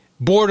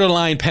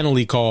borderline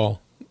penalty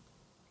call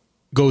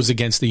goes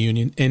against the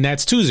Union. And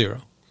that's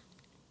 2-0.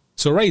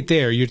 So right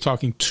there, you're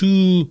talking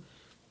two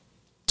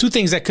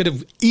things that could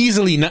have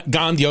easily not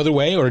gone the other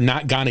way or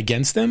not gone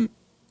against them,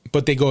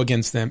 but they go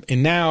against them.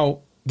 And now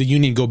the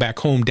Union go back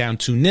home down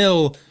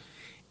 2-0.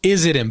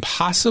 Is it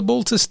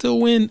impossible to still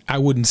win? I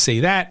wouldn't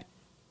say that.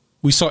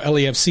 We saw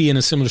LAFC in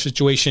a similar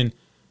situation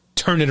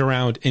turn it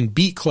around and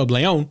beat Club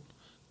Leon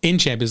in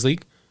Champions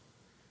League.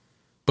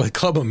 But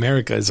Club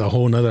America is a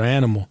whole nother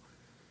animal.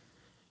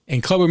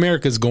 And Club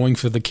America is going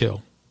for the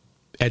kill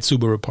at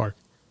Subaru Park.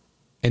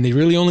 And they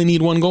really only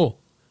need one goal.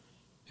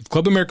 If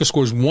Club America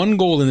scores one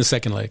goal in the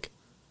second leg,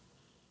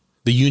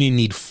 the Union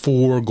need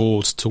 4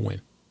 goals to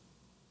win.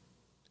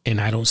 And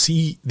I don't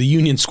see the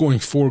Union scoring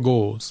 4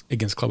 goals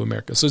against Club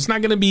America. So it's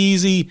not going to be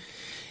easy.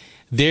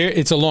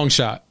 It's a long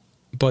shot.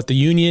 But the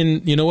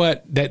Union, you know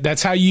what?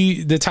 That's how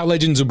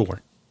legends are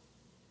born.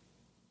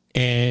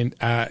 And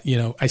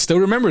I still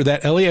remember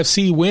that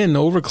LAFC win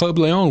over Club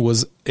Leon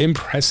was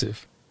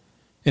impressive.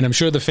 And I'm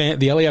sure the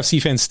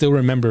LAFC fans still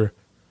remember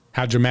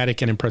how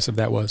dramatic and impressive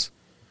that was.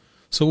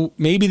 So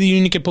maybe the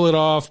Union can pull it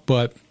off,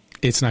 but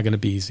it's not going to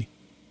be easy.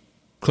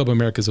 Club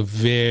America is a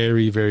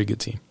very, very good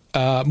team.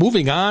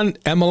 Moving on,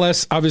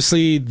 MLS,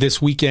 obviously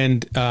this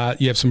weekend,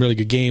 you have some really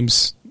good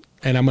games,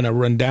 and I'm going to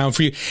run down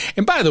for you.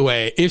 And by the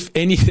way,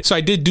 so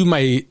I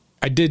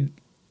did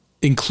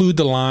include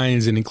the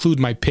lines and include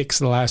my picks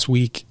the last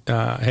week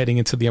heading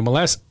into the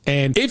MLS.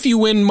 And if you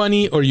win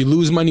money or you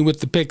lose money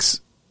with the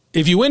picks,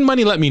 if you win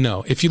money, let me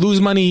know. If you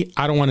lose money,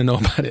 I don't want to know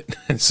about it.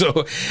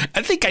 So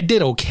I think I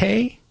did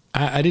okay.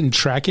 I didn't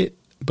track it,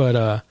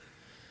 but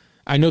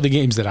I know the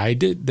games that I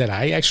did that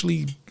I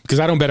actually, because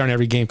I don't bet on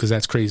every game because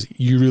that's crazy.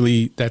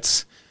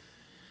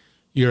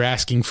 You're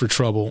asking for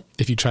trouble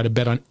if you try to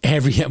bet on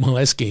every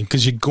MLS game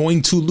because you're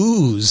going to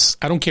lose.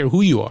 I don't care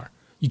who you are.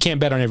 You can't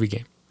bet on every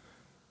game.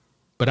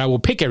 But I will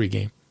pick every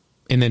game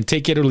and then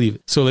take it or leave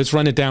it. So let's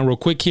run it down real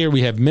quick here.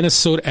 We have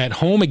Minnesota at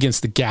home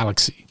against the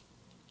Galaxy.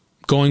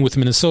 Going with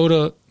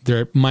Minnesota,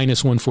 they're at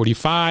minus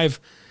 145.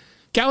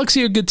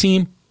 Galaxy are a good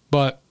team,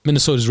 but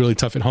Minnesota's really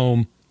tough at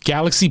home.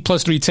 Galaxy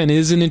plus 310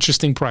 is an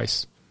interesting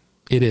price.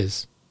 It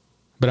is.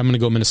 But I'm going to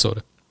go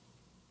Minnesota.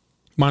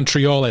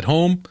 Montreal at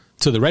home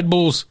to the Red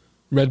Bulls.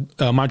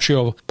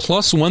 Montreal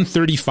plus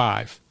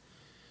 135.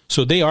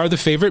 So they are the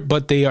favorite,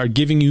 but they are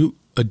giving you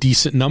a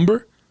decent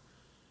number.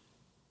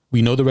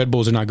 We know the Red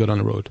Bulls are not good on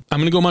the road. I'm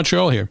going to go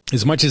Montreal here.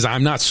 As much as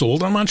I'm not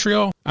sold on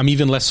Montreal, I'm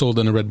even less sold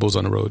on the Red Bulls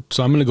on the road.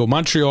 So I'm going to go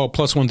Montreal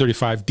plus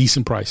 135,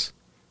 decent price.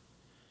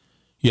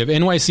 You have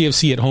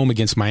NYCFC at home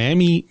against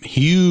Miami.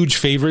 Huge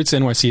favorites,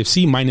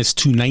 NYCFC minus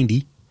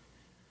 290.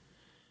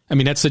 I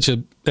mean, that's such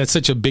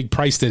a big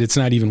price that it's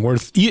not even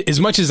worth.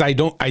 As much as I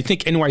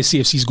think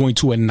NYCFC is going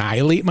to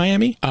annihilate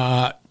Miami.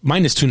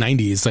 Minus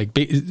 290 is like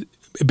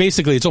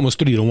basically it's almost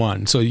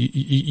 3-1. So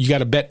you got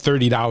to bet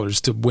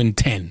 $30 to win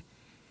 10,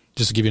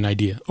 just to give you an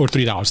idea, or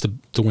 $3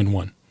 to win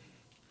 1.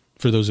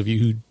 For those of you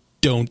who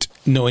don't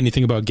know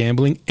anything about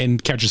gambling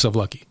and catch yourself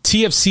lucky.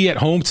 TFC at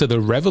home to the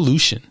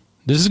Revolution.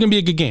 This is going to be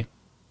a good game.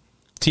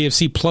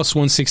 TFC plus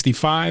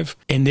 165,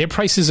 and their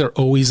prices are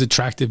always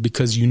attractive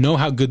because you know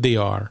how good they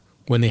are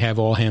when they have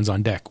all hands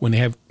on deck. When they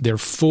have their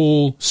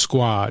full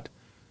squad,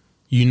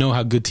 you know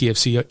how good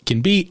TFC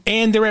can be,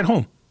 and they're at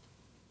home.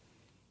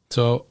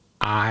 So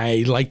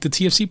I like the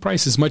TFC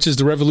price as much as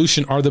the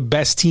Revolution are the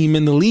best team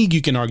in the league,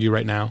 you can argue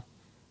right now.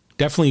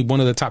 Definitely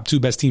one of the top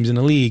 2 best teams in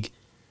the league.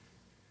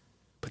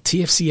 But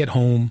TFC at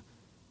home,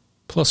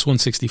 plus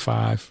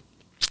 165.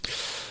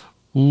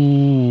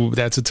 Ooh,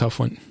 that's a tough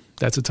one.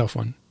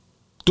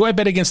 Do I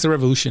bet against the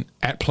Revolution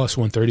at plus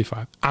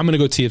 135? I'm going to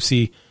go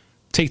TFC.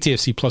 Take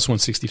TFC plus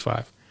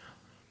 165.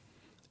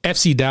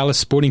 FC Dallas,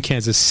 Sporting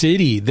Kansas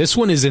City. This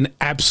one is an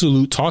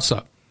absolute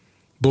toss-up.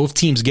 Both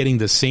teams getting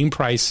the same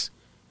price.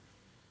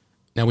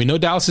 Now, we know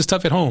Dallas is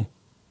tough at home.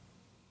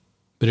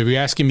 But if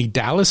you're asking me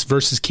Dallas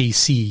versus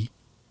KC,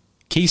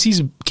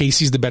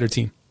 KC's the better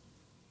team.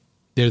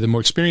 They're the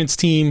more experienced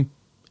team.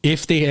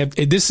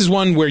 This is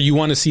one where you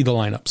want to see the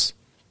lineups.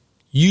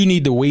 You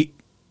need to wait.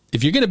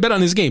 If you're going to bet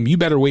on this game, you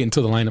better wait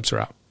until the lineups are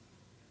out.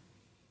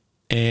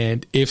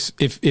 And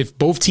if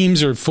both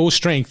teams are full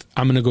strength,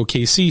 I'm going to go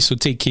KC. So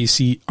take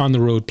KC on the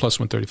road plus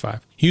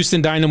 135.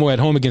 Houston Dynamo at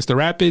home against the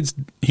Rapids.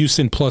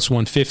 Houston plus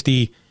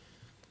 150.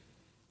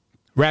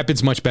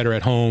 Rapids much better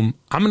at home.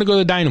 I'm going to go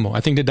to Dynamo.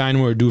 I think the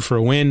Dynamo are due for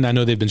a win. I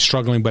know they've been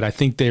struggling, but I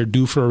think they're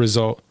due for a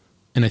result.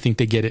 And I think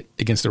they get it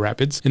against the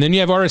Rapids. And then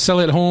you have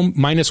RSL at home,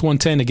 minus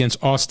 110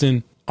 against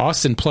Austin.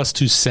 Austin plus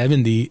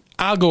 270.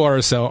 I'll go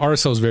RSL.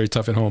 RSL is very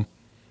tough at home.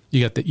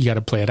 You got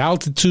to play at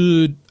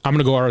altitude. I'm going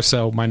to go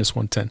RSL minus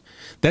 110.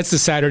 That's the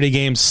Saturday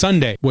game.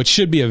 Sunday, what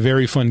should be a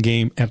very fun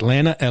game,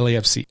 Atlanta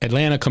LAFC.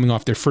 Atlanta coming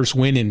off their first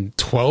win in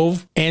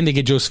 12, and they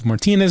get Joseph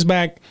Martinez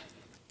back.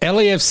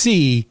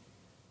 LAFC,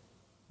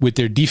 with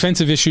their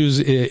defensive issues,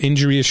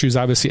 injury issues,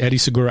 obviously Eddie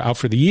Segura out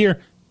for the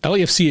year.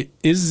 LAFC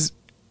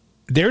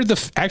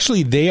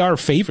they are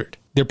favored.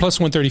 They're plus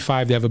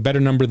 135. They have a better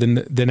number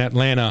than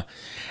Atlanta.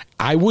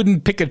 I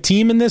wouldn't pick a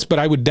team in this, but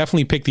I would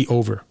definitely pick the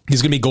over.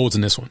 There's going to be goals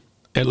in this one.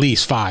 At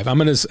least 5. I'm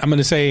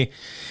gonna say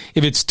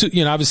if it's 2,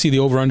 obviously the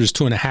over under is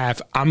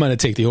 2.5. I'm gonna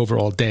take the over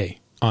all day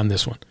on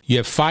this one. You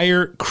have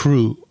Fire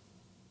Crew,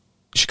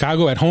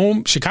 Chicago at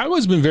home. Chicago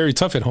has been very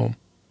tough at home,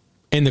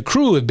 and the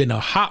Crew have been a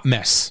hot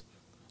mess.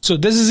 So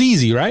this is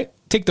easy, right?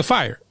 Take the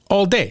Fire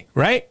all day,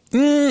 right?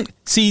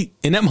 See,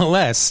 in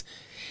MLS,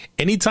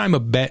 anytime a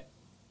bet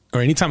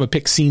or anytime a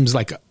pick seems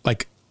like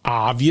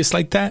obvious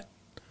like that,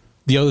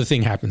 the other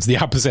thing happens. The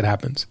opposite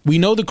happens. We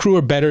know the Crew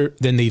are better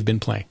than they've been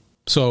playing.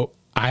 So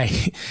I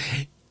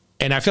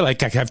feel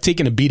like I've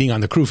taken a beating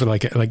on the Crew for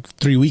like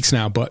 3 weeks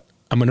now, but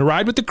I'm going to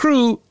ride with the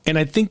Crew, and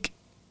I think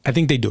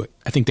they do it.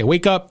 I think they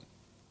wake up,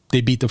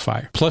 they beat the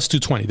Fire. Plus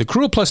 220. The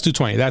Crew plus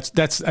 220.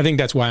 I think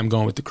that's why I'm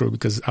going with the Crew,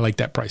 because I like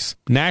that price.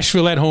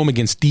 Nashville at home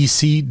against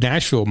DC.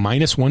 Nashville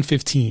minus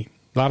 115.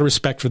 A lot of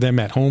respect for them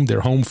at home,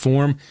 their home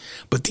form,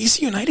 but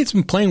DC United's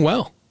been playing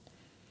well.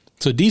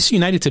 So DC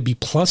United to be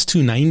plus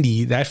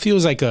 290, that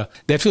feels like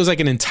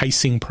an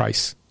enticing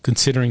price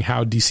considering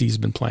how DC's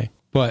been playing.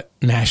 But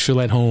Nashville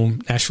at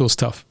home, Nashville's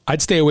tough.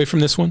 I'd stay away from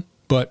this one,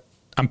 but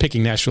I'm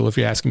picking Nashville if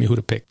you're asking me who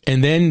to pick.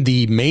 And then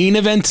the main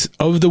event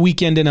of the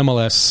weekend in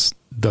MLS,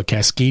 the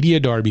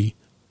Cascadia Derby,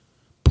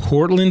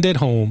 Portland at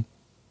home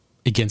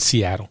against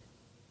Seattle.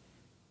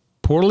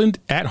 Portland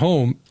at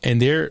home,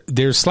 and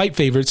they're slight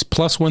favorites,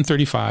 plus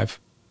 135.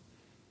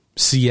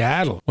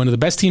 Seattle, one of the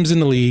best teams in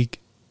the league,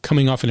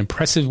 coming off an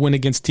impressive win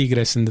against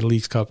Tigres in the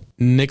League's Cup.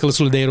 Nicolas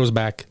Lodero's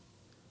back.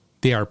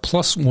 They are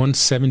plus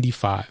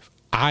 175.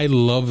 I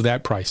love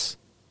that price.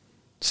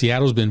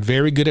 Seattle's been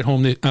very good at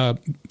home.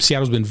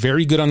 Seattle's been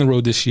very good on the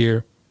road this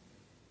year.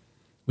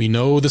 We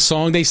know the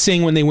song they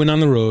sing when they win on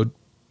the road.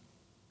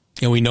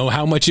 And we know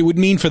how much it would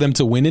mean for them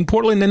to win in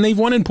Portland, and they've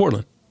won in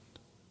Portland.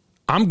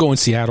 I'm going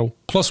Seattle,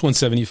 plus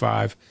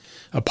 175.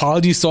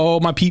 Apologies to all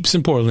my peeps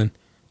in Portland.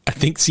 I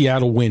think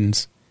Seattle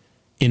wins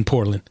in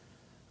Portland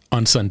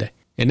on Sunday.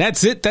 And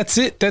that's it.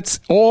 That's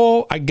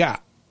all I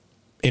got.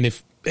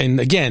 And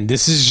again,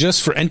 this is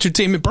just for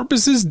entertainment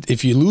purposes.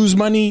 If you lose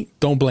money,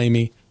 don't blame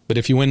me. But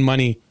if you win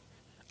money,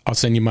 I'll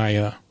send you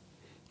my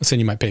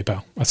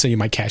PayPal. I'll send you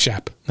my Cash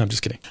App. No, I'm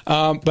just kidding.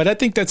 But I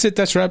think that's it.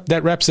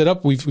 That wraps it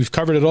up. We've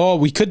covered it all.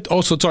 We could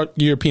also talk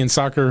European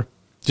soccer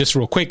just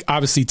real quick.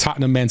 Obviously,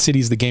 Tottenham Man City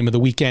is the game of the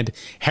weekend.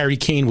 Harry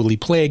Kane, will he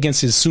play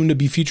against his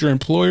soon-to-be future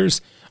employers,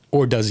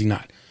 or does he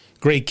not?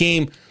 Great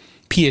game.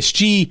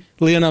 PSG,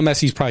 Lionel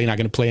Messi's probably not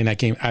going to play in that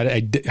game.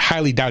 I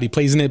highly doubt he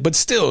plays in it. But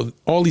still,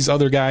 all these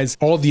other guys,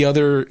 all the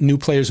other new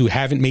players who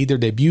haven't made their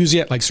debuts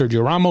yet, like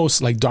Sergio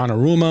Ramos, like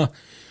Donnarumma,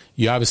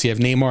 you obviously have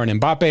Neymar and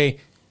Mbappe.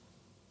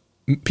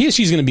 PSG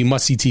is going to be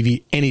must-see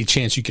TV any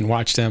chance you can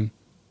watch them.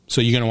 So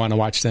you're going to want to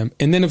watch them.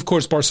 And then, of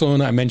course,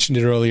 Barcelona, I mentioned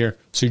it earlier,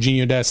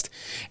 Serginho Dest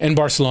and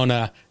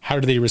Barcelona. How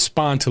do they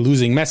respond to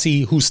losing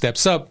Messi? Who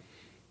steps up?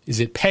 Is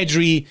it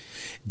Pedri?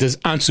 Does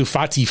Ansu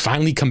Fati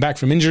finally come back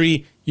from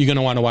injury? You're going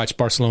to want to watch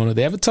Barcelona.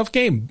 They have a tough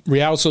game.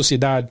 Real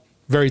Sociedad,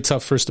 very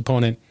tough first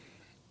opponent.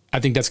 I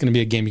think that's going to be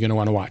a game you're going to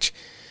want to watch.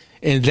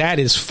 And that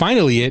is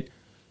finally it.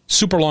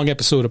 Super long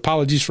episode.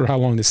 Apologies for how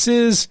long this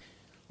is.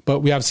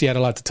 But we obviously had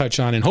a lot to touch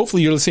on. And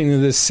hopefully you're listening to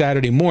this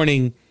Saturday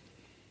morning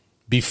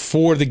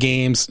before the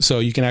games, so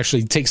you can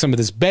actually take some of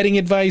this betting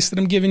advice that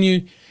I'm giving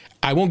you.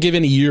 I won't give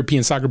any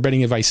European soccer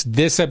betting advice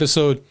this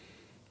episode,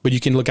 but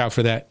you can look out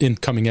for that in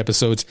coming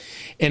episodes.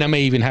 And I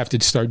may even have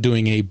to start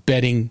doing a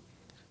betting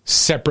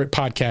separate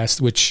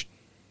podcast, which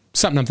is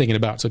something I'm thinking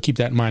about. So keep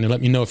that in mind and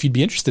let me know if you'd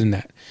be interested in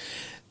that.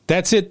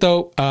 That's it,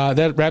 though.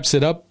 That wraps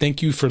it up.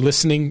 Thank you for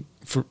listening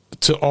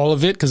to all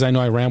of it, because I know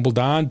I rambled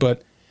on,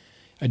 but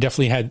I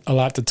definitely had a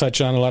lot to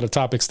touch on, a lot of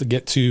topics to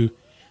get to.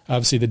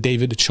 Obviously, the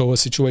David Ochoa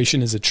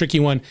situation is a tricky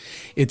one.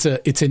 It's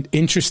an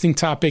interesting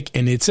topic,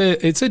 and it's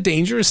a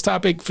dangerous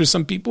topic for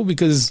some people,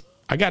 because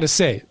I got to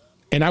say,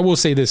 and I will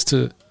say this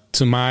to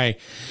my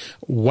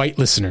white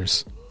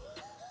listeners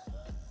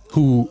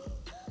who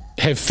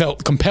have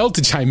felt compelled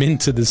to chime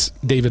into this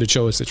David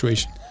Ochoa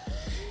situation.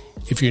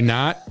 If you're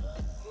not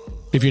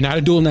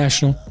a dual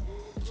national,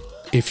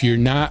 if you're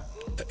not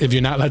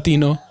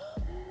Latino,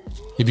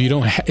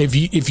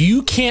 if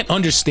you can't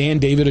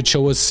understand David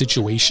Ochoa's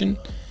situation,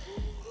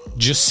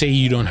 just say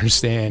you don't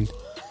understand.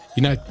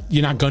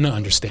 You're not gonna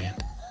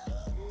understand.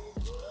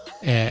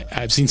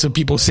 I've seen some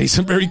people say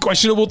some very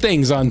questionable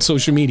things on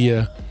social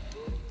media.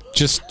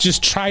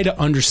 Just try to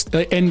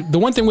understand. And the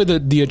one thing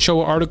with the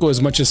Ochoa article,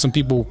 as much as some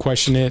people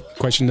question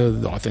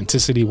the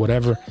authenticity,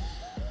 whatever,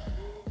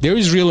 there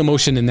is real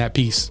emotion in that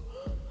piece.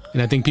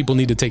 And I think people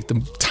need to take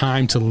the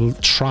time to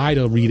try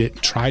to read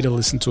it, try to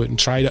listen to it, and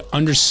try to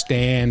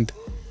understand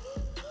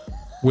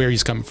where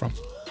he's coming from.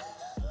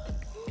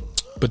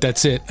 But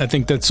that's it. I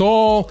think that's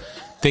all.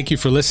 Thank you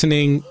for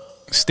listening.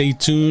 Stay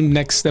tuned.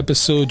 Next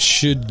episode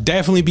should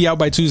definitely be out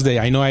by Tuesday.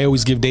 I know I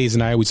always give days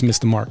and I always miss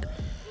the mark.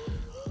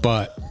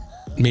 But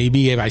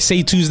maybe if I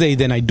say Tuesday,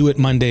 then I do it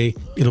Monday.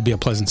 It'll be a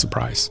pleasant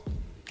surprise.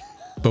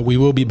 But we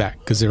will be back,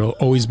 because there will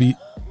always be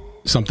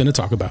something to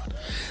talk about.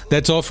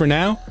 That's all for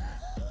now.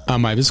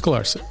 I'm Ives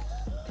Galarcep.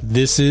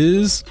 This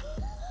is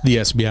the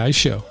SBI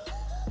Show.